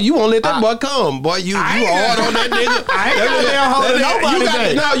the show, you won't let that boy come. Boy, you hard on that nigga. I ain't got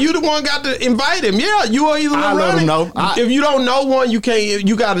nobody. No, you the one got to invite him. Yeah, you are either Lil Ronnie. let him know. If you don't know one, you can't.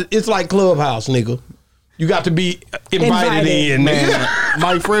 You got to. It's like Clubhouse, nigga. You got to be invited in, man.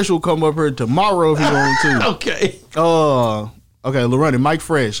 Mike Fresh will come up here tomorrow if he wants to. Okay. Okay, Lil Ronnie, Mike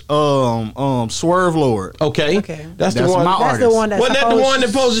Fresh, Swerve Lord. Okay. That's the one. My That's artist. the one Wasn't that the one that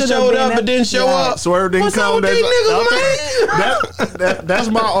supposed to showed up but didn't show up? Swerve didn't What's come. up with these niggas, man? That's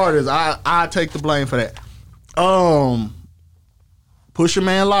my artist. I take the blame for that. Pusha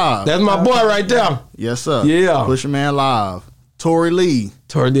Man Live. That's my boy right there. Yes, sir. Yeah. Pusha Man Live. Tory Lee.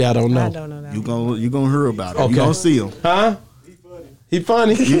 Tory Lee, I don't know. I don't know that. You gonna hear about it. Okay. You gonna see him. Huh? He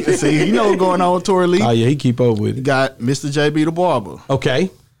funny. See, you know what's going on with Tory Lee. Oh yeah, he keep up with You it. got Mr. JB the Barber. Okay.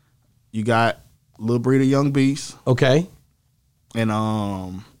 You got Lil Breeda Young Beast. Okay. And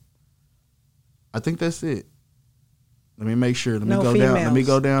I think that's it. Let me make sure. Let me No go down. Let me females.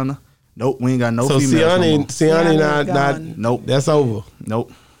 go down. Nope, we ain't got no So females. Siani not gone. Nope. that's over.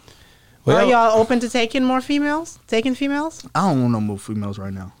 Nope. Are y'all open to taking more females? Taking females? I don't want no more females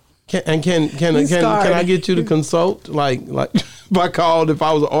right now. Can I get you to consult? Like if I called, if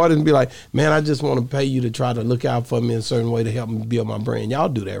I was an artist and be like, man, I just want to pay you to try to look out for me in a certain way to help me build my brand. Y'all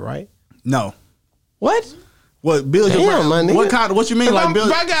do that, right? No. What? What build your Damn, brand? my nigga. What kind? What you mean?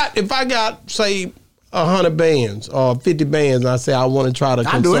 If I got say 100 bands or 50 bands, and I say I want to try to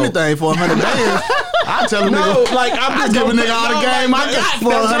I consult. do anything for 100 bands. I tell a No, nigga. like I'm just give a gonna nigga all the no, game I got for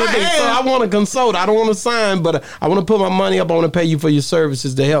that's 100 right. bands. So I want to consult. I don't want to sign, but I want to put my money up. I want to pay you for your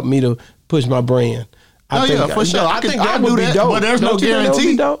services to help me to push my brand. For sure. I think that I would do be that, dope. but there's Don't no you think that would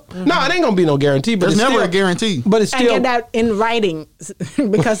be guarantee. dope? No, it ain't gonna be no guarantee. But There's it's never still a guarantee. But it's And still get that in writing,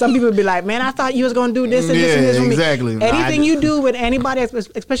 because some people be like, "Man, I thought you was gonna do this and this and this for me." exactly. Anything you do with anybody,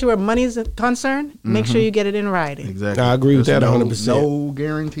 especially where money's concerned, make sure you get it in writing. Exactly. I agree with There's that 100%. No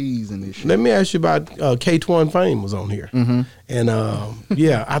guarantees in this shit. Let me ask you about K2 Fame was on here, and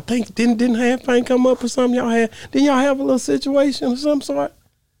yeah, I think didn't have Fame come up or something. Didn't y'all have a little situation of some sort?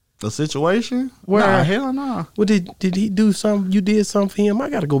 The situation? Where- Nah, hell no. Well, did he do something? You did something for him? I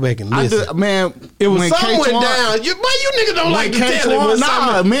got to go back and I listen. do, man. It was when something went K-Twan- down. You niggas don't like to tell it. K-Twan, When nah,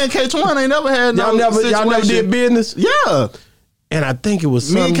 something- me and K2 ain't never had y'all no never situation. did business. Yeah. And I think it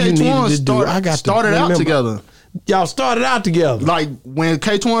was Me and something you K2 needed to do. I got started to out remember. together. Y'all started out together. Like when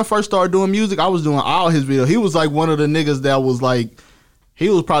K2 first started doing music, I was doing all his videos. He was like one of the niggas that was like, he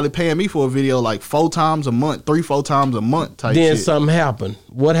was probably paying me for a video like 4 times a month, 3-4 times a month type Then shit. something happened.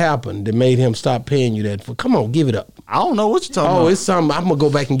 What happened that made him stop paying you that for? Come on, give it up. I don't know what you're talking Oh, about. it's something. I'm gonna go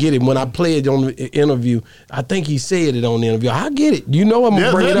back and get it when I play it on the interview. I think he said it on the interview. I get it. You know I'm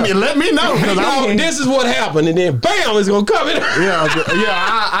gonna bring it up. Let me know. 'Cause I- This is what happened, and then bam, it's gonna come in.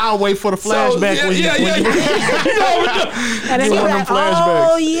 I'll wait for the flashback So, when you. And then You you're want like, them flashbacks.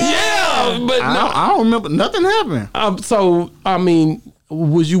 "Oh yeah." Yeah, but no. I don't remember. Nothing happened. So I mean,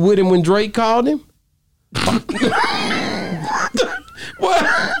 was you with him when Drake called him? What?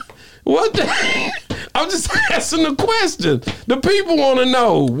 What? I'm just asking the question. The people want to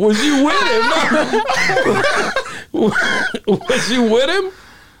know. Was you with him? Was you with him?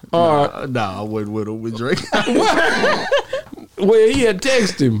 Or Nah, I wasn't with him with Drake. well, he had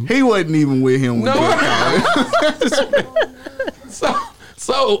texted him. He wasn't even with him. When Drake called him.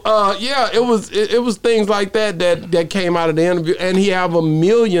 So yeah, it was things like that came out of the interview, and he have a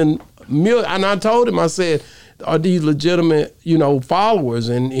million. And I told him, I said, are these legitimate, followers?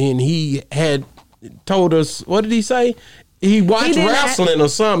 And he had told us, what did he say? He watched wrestling or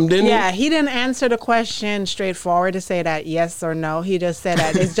something, didn't he? Yeah, he didn't answer the question straightforward to say that yes or no. He just said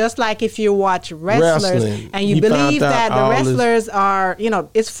that it's just like if you watch wrestlers and you He believe found out that the all this- wrestlers are,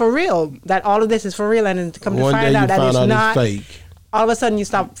 it's for real, that all of this is for real, and then to come to One find day out you that found it's out not, it's fake. all of a sudden you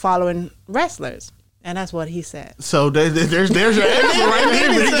stop following wrestlers. And that's what he said. So there's your answer right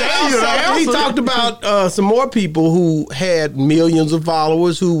there. He gave you the He answer. talked about some more people who had millions of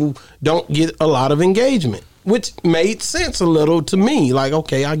followers who don't get a lot of engagement. which made sense a little to me. Like,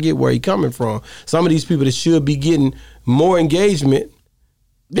 okay, I get where he's coming from. Some of these people that should be getting more engagement,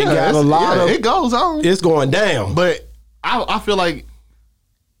 they got a lot of it goes on. It's going down. But I feel like,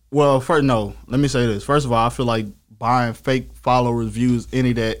 well, let me say this. First of all, I feel like buying fake followers, views,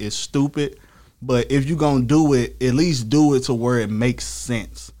 any of that is stupid. But if you're gonna do it, at least do it to where it makes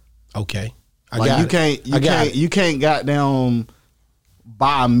sense. Okay. You can't goddamn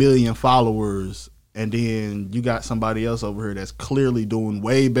buy 1 million followers and then you got somebody else over here that's clearly doing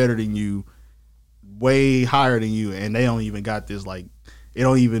way better than you, way higher than you, and they don't even got this, like, it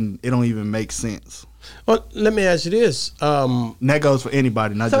don't even make sense. Well, let me ask you this. And that goes for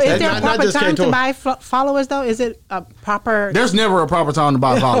anybody, not so just is there a not proper just time to K-Tour. buy followers though? Is it a proper? There's never a proper time to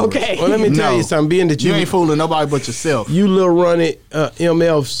buy followers. Okay. Well, let me tell you something. Being that You ain't fooling nobody but yourself. You Lil Ronnie,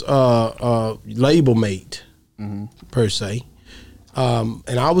 MF's label mate, per se. And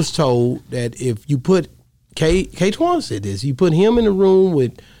I was told that if you put K-Twan said this, you put him in the room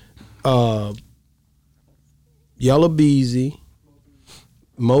with Yella Beezy,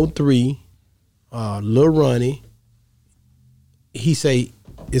 Mo 3, Lil Ronnie, he say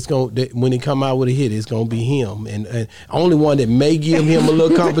it's gonna, when he come out with a hit, it's gonna be him, and only one that may give him a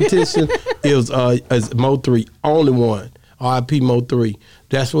little competition is Mo 3. Only one. R.I.P. Mo 3.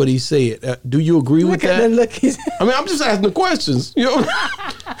 That's what he said. Do you agree with that? I mean, I'm just asking the questions. You know,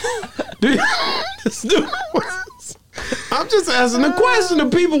 I'm just asking the question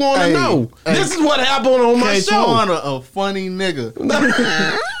that people want to know. This is what happened on my show. K-Twan a funny nigga.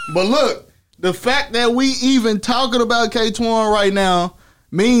 But look, the fact that we even talking about K-Twan right now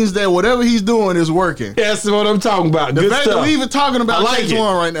means that whatever he's doing is working. That's what I'm talking about. The Good fact stuff. that we even talking about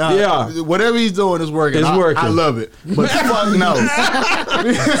K-Twan right now, yeah, whatever he's doing is working. It's working. I love it. But fuck no.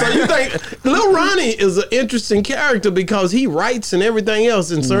 So you think Lil Ronnie is an interesting character because he writes and everything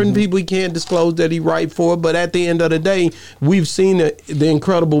else, and certain people he can't disclose that he write for. But at the end of the day, we've seen the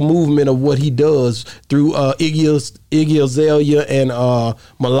incredible movement of what he does through Iggy Azalea and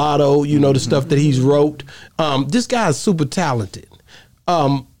Mulatto. You know, the stuff that he's wrote. This guy is super talented.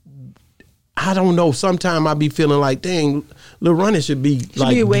 I don't know. Sometimes I be feeling like, dang, Lil Ronnie should be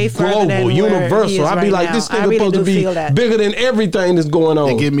like way global, universal. I'd be like, now. this nigga supposed to be bigger than everything that's going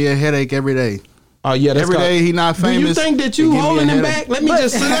on. It give me a headache every day. Oh yeah, that's every day he not famous. Do you think that you holding him back? Let me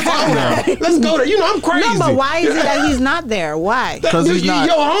just let's go there. Let's go there. You know I'm crazy. No, but why is it that he's not there? Why? Because he's not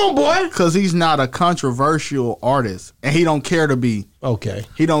your homeboy. Because he's not a controversial artist, and he don't care to be. Okay.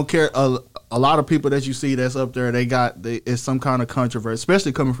 He don't care. A lot of people that you see that's up there, it's some kind of controversy,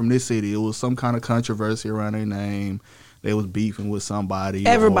 especially coming from this city. It was some kind of controversy around their name. They was beefing with somebody.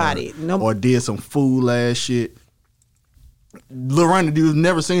 Everybody. Or did some fool ass shit. Lil Ronnie, you've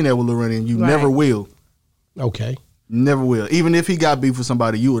never seen that with Lil Ronnie, and you never will. Okay. Never will. Even if he got beef with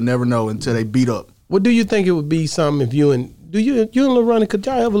somebody, you would never know until they beat up. Well, do you think it would be something if you and Lil Ronnie, could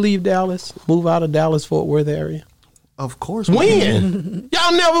y'all ever leave Dallas, move out of Dallas, Fort Worth area? Of course. When?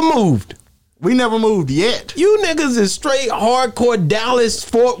 Y'all never moved. We never moved yet. You niggas is straight hardcore Dallas,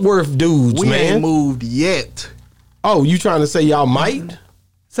 Fort Worth dudes, we man. We ain't moved yet. Oh, you trying to say y'all might?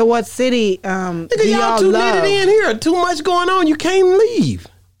 So what city Nigga, y'all too knitted in here. Too much going on. You can't leave.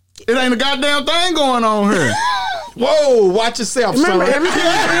 It ain't a goddamn thing going on here. Whoa, watch yourself, Remember,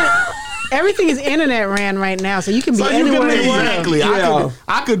 son. everything is internet ran right now, so you can be anywhere. Exactly. Yeah.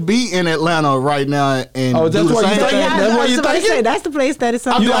 I could be in Atlanta right now and that's do the what same you thing. think? That's what you think? That's the place that is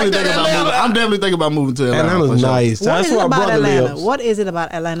something. I'm definitely thinking about moving to Atlanta. Atlanta's nice. What is it about Atlanta? lives. What is it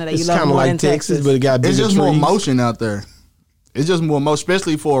about Atlanta that you It's love kind of more like than Texas, but it got bigger It's just trees. more motion out there. It's just more emotion,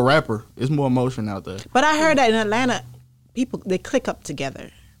 especially for a rapper. It's more emotion out there. But I heard that in Atlanta, people they click up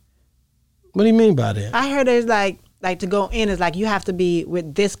together. What do you mean by that? I heard there's like to go in is like you have to be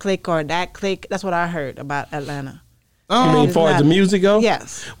with this clique or that clique. That's what I heard about Atlanta. You mean as far as the music go?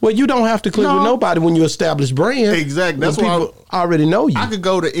 Yes. Well, you don't have to click with nobody when you establish brand. Exactly. That's why people already know you. I could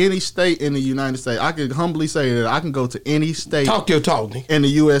go to any state in the United States. I could humbly say that I can go to any state. Talk your talk in the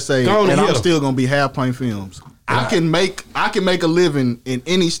USA, and I'm still gonna be Half Pint Films. I can make a living in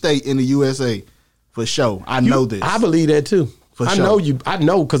any state in the USA for sure. I know this. I believe that too. I know you. I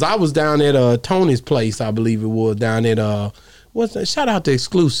know because I was down at Tony's place. I believe it was down at what's that? Shout out to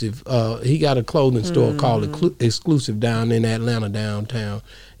Exclusive. He got a clothing store called Exclusive down in Atlanta downtown.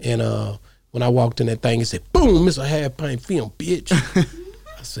 And when I walked in that thing, it said, "Boom, it's a Half Pint Film, bitch."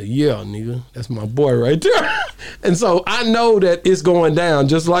 I said, "Yeah, nigga, that's my boy right there." And so I know that it's going down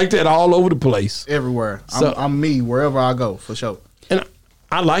just like that all over the place, everywhere. So, I'm me wherever I go for sure. And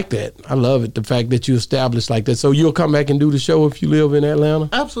I like that. I love it. The fact that you established like that. So you'll come back and do the show if you live in Atlanta?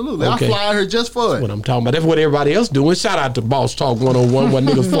 Absolutely. Okay. I fly out here just for it. That's what I'm talking about. That's what everybody else doing. Shout out to Boss Talk 101 when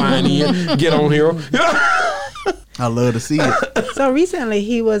niggas flying in. Get on here. I love to see it. So recently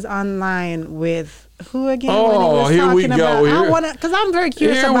he was online with who again? Oh, when he was here we talking go. About, I want because I'm very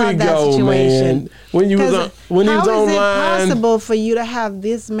curious Here about we that go, situation. man. When he was How is online, it possible for you to have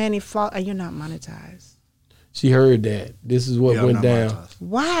this many followers and you're not monetized? she heard that. This is what Yeah, went I'm down. not monetized.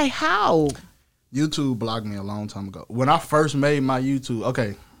 Why? How? YouTube blocked me a long time ago. When I first made my YouTube,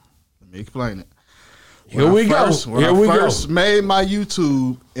 okay, let me explain it. When Here we I go. When Here I we go. first made my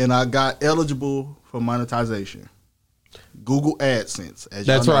YouTube and I got eligible for monetization, Google AdSense. As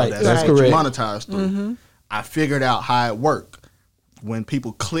That's y'all know, right. That's That's what you correct. monetize through. I figured out how it worked. When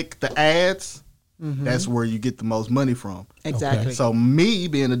people click the ads, that's where you get the most money from. Exactly. So me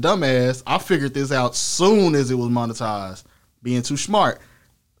being a dumbass, I figured this out soon as it was monetized. Being too smart,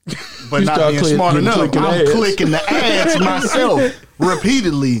 but You not start being smart enough. clicking I'm ads. clicking the ads myself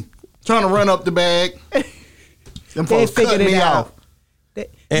repeatedly, trying to run up the bag. Them They folks cut figured it me out. off They-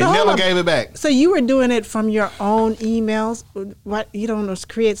 and so hold never up. gave it back. So you were doing it from your own emails? What you don't know?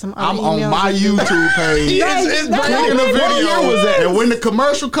 Create some other I'm emails. on my and do- YouTube page. It's That's Clicking the what video, year was that? and when the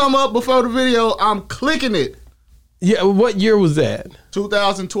commercial come up before the video, I'm clicking it. Yeah, what year was that?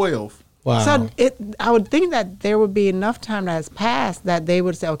 2012. Wow. So I would think that there would be enough time that has passed that they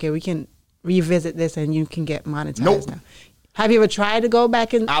would say, okay, we can revisit this and you can get monetized Nope. now. Have you ever tried to go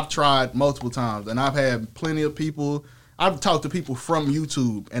back and? I've tried multiple times, and I've had plenty of people. I've talked to people from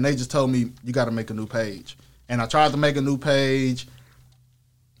YouTube, and they just told me you got to make a new page. And I tried to make a new page,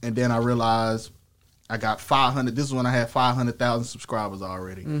 and then I realized I got 500. This is when I had 500,000 subscribers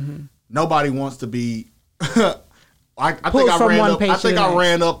already. Nobody wants to be. I think Pulled I from ran one up. page I to think the I next.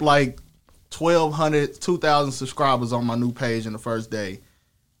 ran up like 1,200, 2,000 subscribers on my new page in the first day.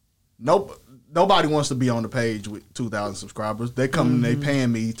 Nobody wants to be on the page with 2,000 subscribers. They come and they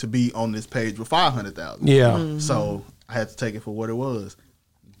paying me to be on this page with 500,000. Yeah. So I had to take it for what it was.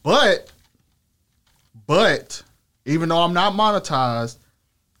 But even though I'm not monetized,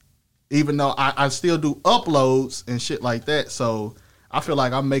 even though I still do uploads and shit like that, so I feel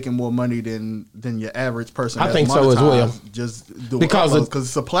like I'm making more money than your average person. I that's think so as well. monetized Just doing Because because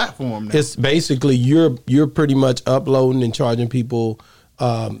it's a platform now. It's basically you're pretty much uploading and charging people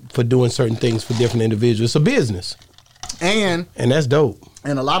for doing certain things for different individuals. It's a business, and that's dope.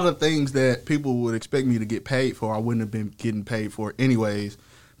 a lot of the things that people would expect me to get paid for, I wouldn't have been getting paid for anyways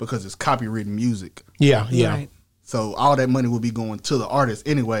because it's copywritten music. Yeah, yeah. Right. So all that money would be going to the artist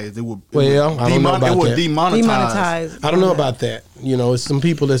anyways. It would I don't know about that. demonetize. Demonetized. I don't know about that. You know, it's some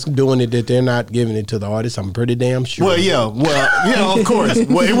people that's doing it that they're not giving it to the artist. I'm pretty damn sure. Well, yeah, of course.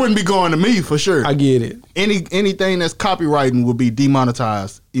 Well, it wouldn't be going to me for sure. I get it. Anything that's copywriting would be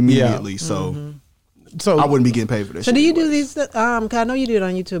demonetized immediately. So So I wouldn't be getting paid for this. So shit do you do anyways. these? 'Cause I know you do it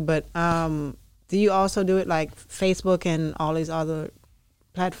on YouTube, but do you also do it like Facebook and all these other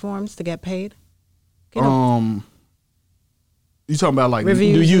platforms to get paid? You know, You talking about like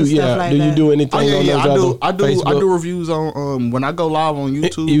Reviews. do you and stuff yeah? like do you that. do anything Oh yeah, on yeah. those I do Facebook? reviews on when I go live on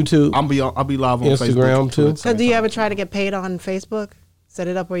YouTube. YouTube. I'll be live on Instagram, Facebook too. at the so same do you time. ever try to get paid on Facebook? Set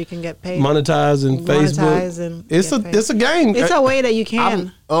it up where you can get paid. Monetize and Monetize Facebook. and It's get a paid. it's a game. It's a way that you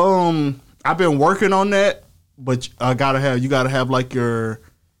can. I've been working on that, but you gotta have like an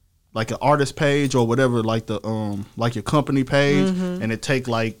artist page or whatever, like the like your company page, Mm-hmm. and it take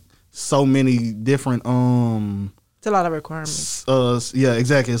like so many different It's a lot of requirements. yeah,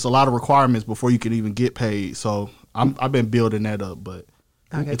 exactly. It's a lot of requirements before you can even get paid. So I've been building that up, but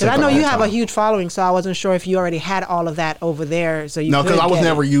Okay, it because take I a know long you have a time. huge following, so I wasn't sure if you already had all of that over there. So you No, because could I was get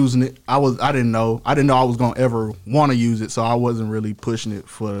never it. using it. I didn't know I was gonna ever want to use it, so I wasn't really pushing it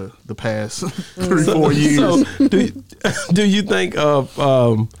for the past 3-4 years. So do you think of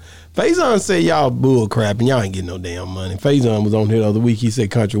Faison said y'all bull crap and y'all ain't getting no damn money. Faison was on here the other week. He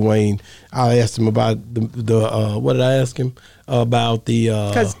said Country Wayne. I asked him about the what did I ask him about the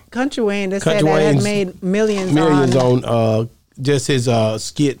Because Country Wayne, they said Country that had Wayne's made millions on just his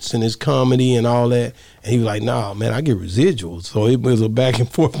skits and his comedy and all that. And he was like, "Nah, man, I get residuals." So it was a back and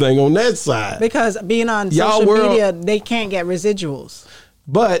forth thing on that side. because being on Y'all social were- media, they can't get residuals.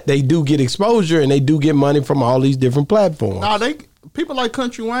 But they do get exposure and they do get money from all these different platforms. Nah, people like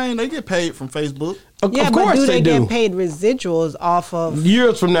Country Wayne, they get paid from Facebook. Of Yeah, course but do they do. get paid residuals off of?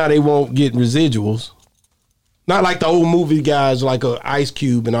 Years from now, they won't get residuals. Not like the old movie guys, like Ice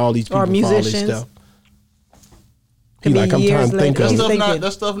Cube and all these people Or for all this musicians. stuff. He Could be like, I'm years trying to think later. of He's it. thinking-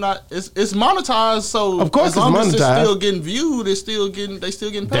 That stuff not it's monetized. So Of course as long it's as it's monetized. still getting viewed, they still getting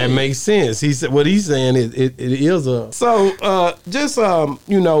paid. That makes sense. He said what he's saying is it is a so just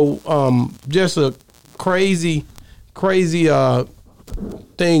just a crazy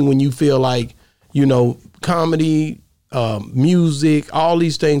thing when you feel like comedy, music, all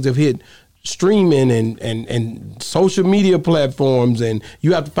these things have hit streaming and social media platforms, and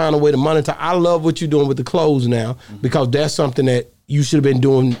you have to find a way to monetize. I love what you're doing with the clothes now, because that's something that you should have been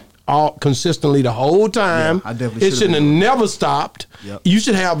doing all consistently the whole time. I definitely it shouldn't have never stopped. Yep. You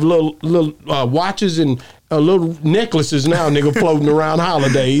should have little watches and little necklaces now, nigga, floating around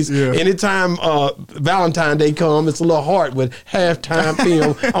holidays. Yeah. Anytime Valentine's Day come, it's a little heart with halftime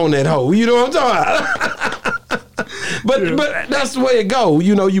film on that hoe. You know what I'm talking about? But that's the way it go.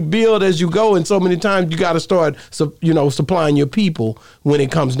 You know, you build as you go, and so many times you got to start, supplying your people when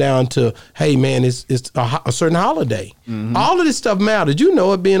it comes down to, hey man, it's a certain holiday. Mm-hmm. All of this stuff matters. You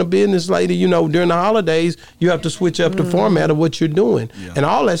know it, being a business lady. You know, during the holidays you have to switch up the format of what you're doing, and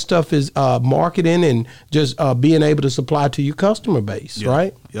all that stuff is marketing and just being able to supply to your customer base,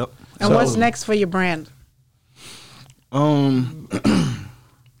 right? Yep. And what's next for your brand?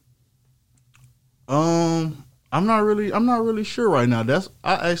 I'm not really sure right now.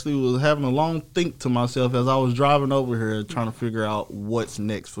 I actually was having a long think to myself as I was driving over here trying to figure out what's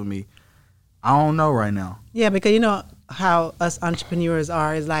next for me. I don't know right now. Yeah, because you know how us entrepreneurs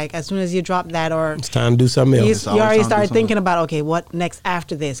are, is like as soon as you drop that, or it's time to do something else. You already start thinking about, okay, what next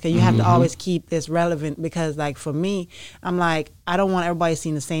after this? Because you have to always keep this relevant, because like for me, I'm like, I don't want everybody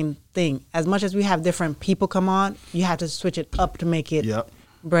seeing the same thing. As much as we have different people come on, you have to switch it up to make it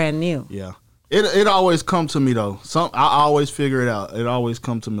brand new. Yeah. It always come to me though. I always figure it out. It always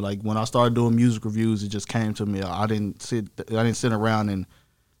come to me. Like when I started doing music reviews, it just came to me. I didn't sit around and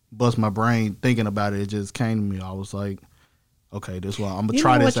bust my brain thinking about it. It just came to me. I was like, okay, this one I'm gonna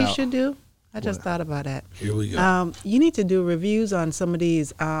try this out. You know what you should do? I just thought about that. Here we go. You need to do reviews on some of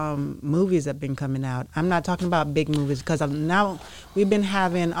these movies that have been coming out. I'm not talking about big movies, because now we've been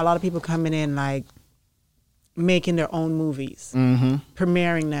having a lot of people coming in like making their own movies,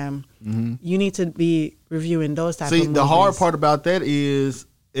 premiering them. You need to be reviewing those types of movies. See, the hard part about that is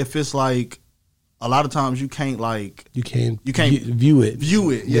if it's like a lot of times you can't view it.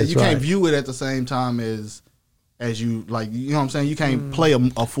 Yeah, you can't view it at the same time as you, like, you know what I'm saying. You can't play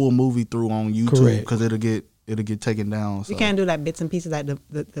a full movie through on YouTube, because it'll get taken down. So. You can't do like bits and pieces, like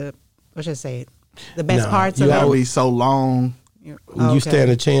the what should I say, the best parts. You gotta be so long. You stand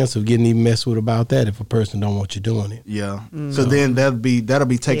a chance of getting even messed with about that if a person don't want you doing it. Yeah. So then that'll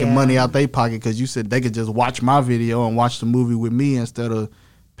be taking money out their pocket, because you said they could just watch my video and watch the movie with me instead of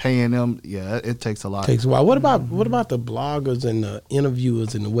paying them. Yeah, it takes a lot. Takes a while. What about the bloggers and the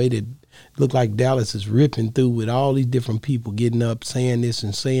interviewers and the way that look like Dallas is ripping through with all these different people getting up saying this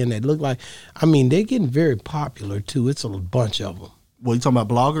and saying that? Look like, I mean, they're getting very popular too. It's a bunch of them. What, you talking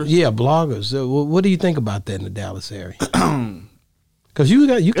about bloggers? Yeah, bloggers. What do you think about that in the Dallas area? Because you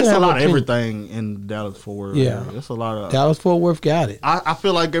can have a lot of everything in Dallas-Fort Worth. Yeah, it's a lot of Dallas-Fort Worth got it. I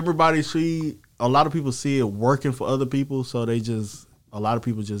feel like a lot of people see it working for other people, so a lot of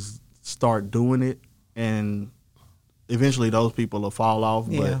people just start doing it, and eventually those people will fall off.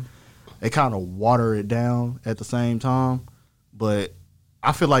 But they kind of water it down at the same time. But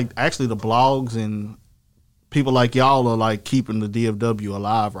I feel like actually the blogs and people like y'all are like keeping the DFW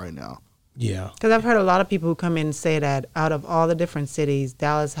alive right now. Yeah, because I've heard a lot of people who come in and say that out of all the different cities,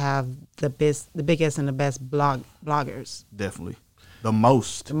 Dallas have the biggest and the best bloggers. Definitely, the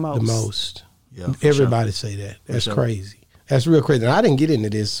most. Yeah, everybody say that. That's crazy. That's real crazy. And I didn't get into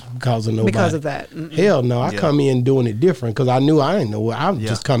this because of nobody. Because of that. Mm-mm. Hell no. I come in doing it different because I knew I didn't know. I'm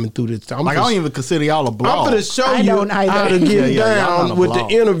just coming through this. I don't even consider y'all a blog. I'm going to show you how to get down with the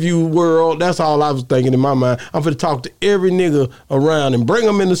interview world. That's all I was thinking in my mind. I'm going to talk to every nigga around and bring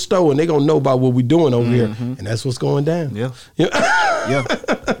them in the store, and they're going to know about what we're doing over here. And that's what's going down. Yeah.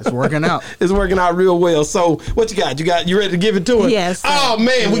 It's working out. It's working out real well. So what you got? You ready to give it to us? Yes. Oh,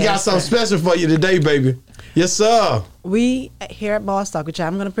 man. We got something special for you today, baby. Yes, sir. We here at Boss Talk, which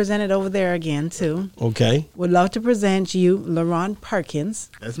I'm going to present it over there again, too. Okay. Would love to present you LaRon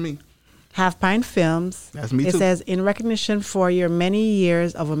Perkins. That's me. Half Pint Films. That's me, too. It says, in recognition for your many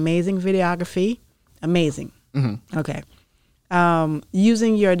years of amazing videography. Amazing. Mm-hmm. Okay.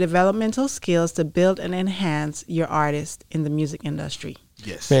 Using your developmental skills to build and enhance your artist in the music industry.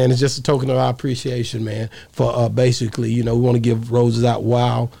 Yes. Man, it's just a token of our appreciation, man, for basically, we want to give roses out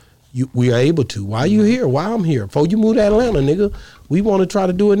while we are able to. Why you here? Why I'm here? Before you move to Atlanta, nigga, we want to try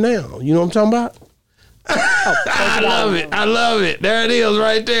to do it now. You know what I'm talking about? I love it. There it is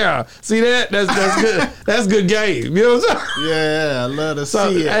right there. See that? That's good. That's good game. You know what I'm saying? Yeah, I love to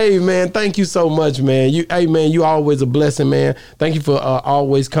see it. Hey, man, thank you so much, man. You always a blessing, man. Thank you for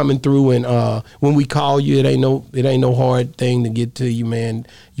always coming through. And when we call you, it ain't no hard thing to get to you, man.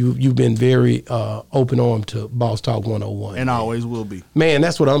 You've been very open armed to Boss Talk 101. And always will be. Man,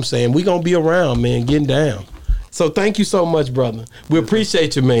 that's what I'm saying. We gonna be around, man, getting down. So thank you so much, brother. We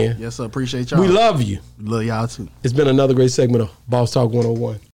appreciate you, man. Yes, sir. Appreciate y'all. We love you. Love y'all too. It's been another great segment of Boss Talk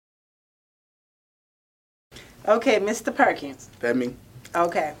 101. Okay, Mr. Perkins. That me?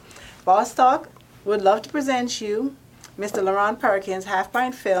 Okay. Boss Talk would love to present you Mr. LaRon Perkins, Half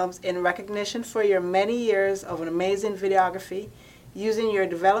Pint Films, in recognition for your many years of an amazing videography, using your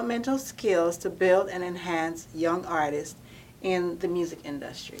developmental skills to build and enhance young artists in the music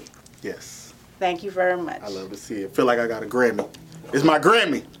industry. Yes. Thank you very much. I love to see it. Feel like I got a Grammy. It's my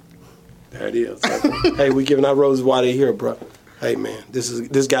Grammy. There it is. Hey, we giving out roses while they're here, bro. Hey, man,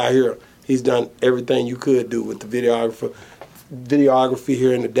 this guy here. He's done everything you could do with the videography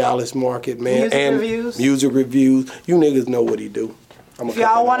here in the Dallas market, man. Music reviews. You niggas know what he do. If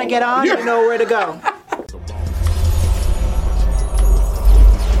y'all want to get on, you know where to go.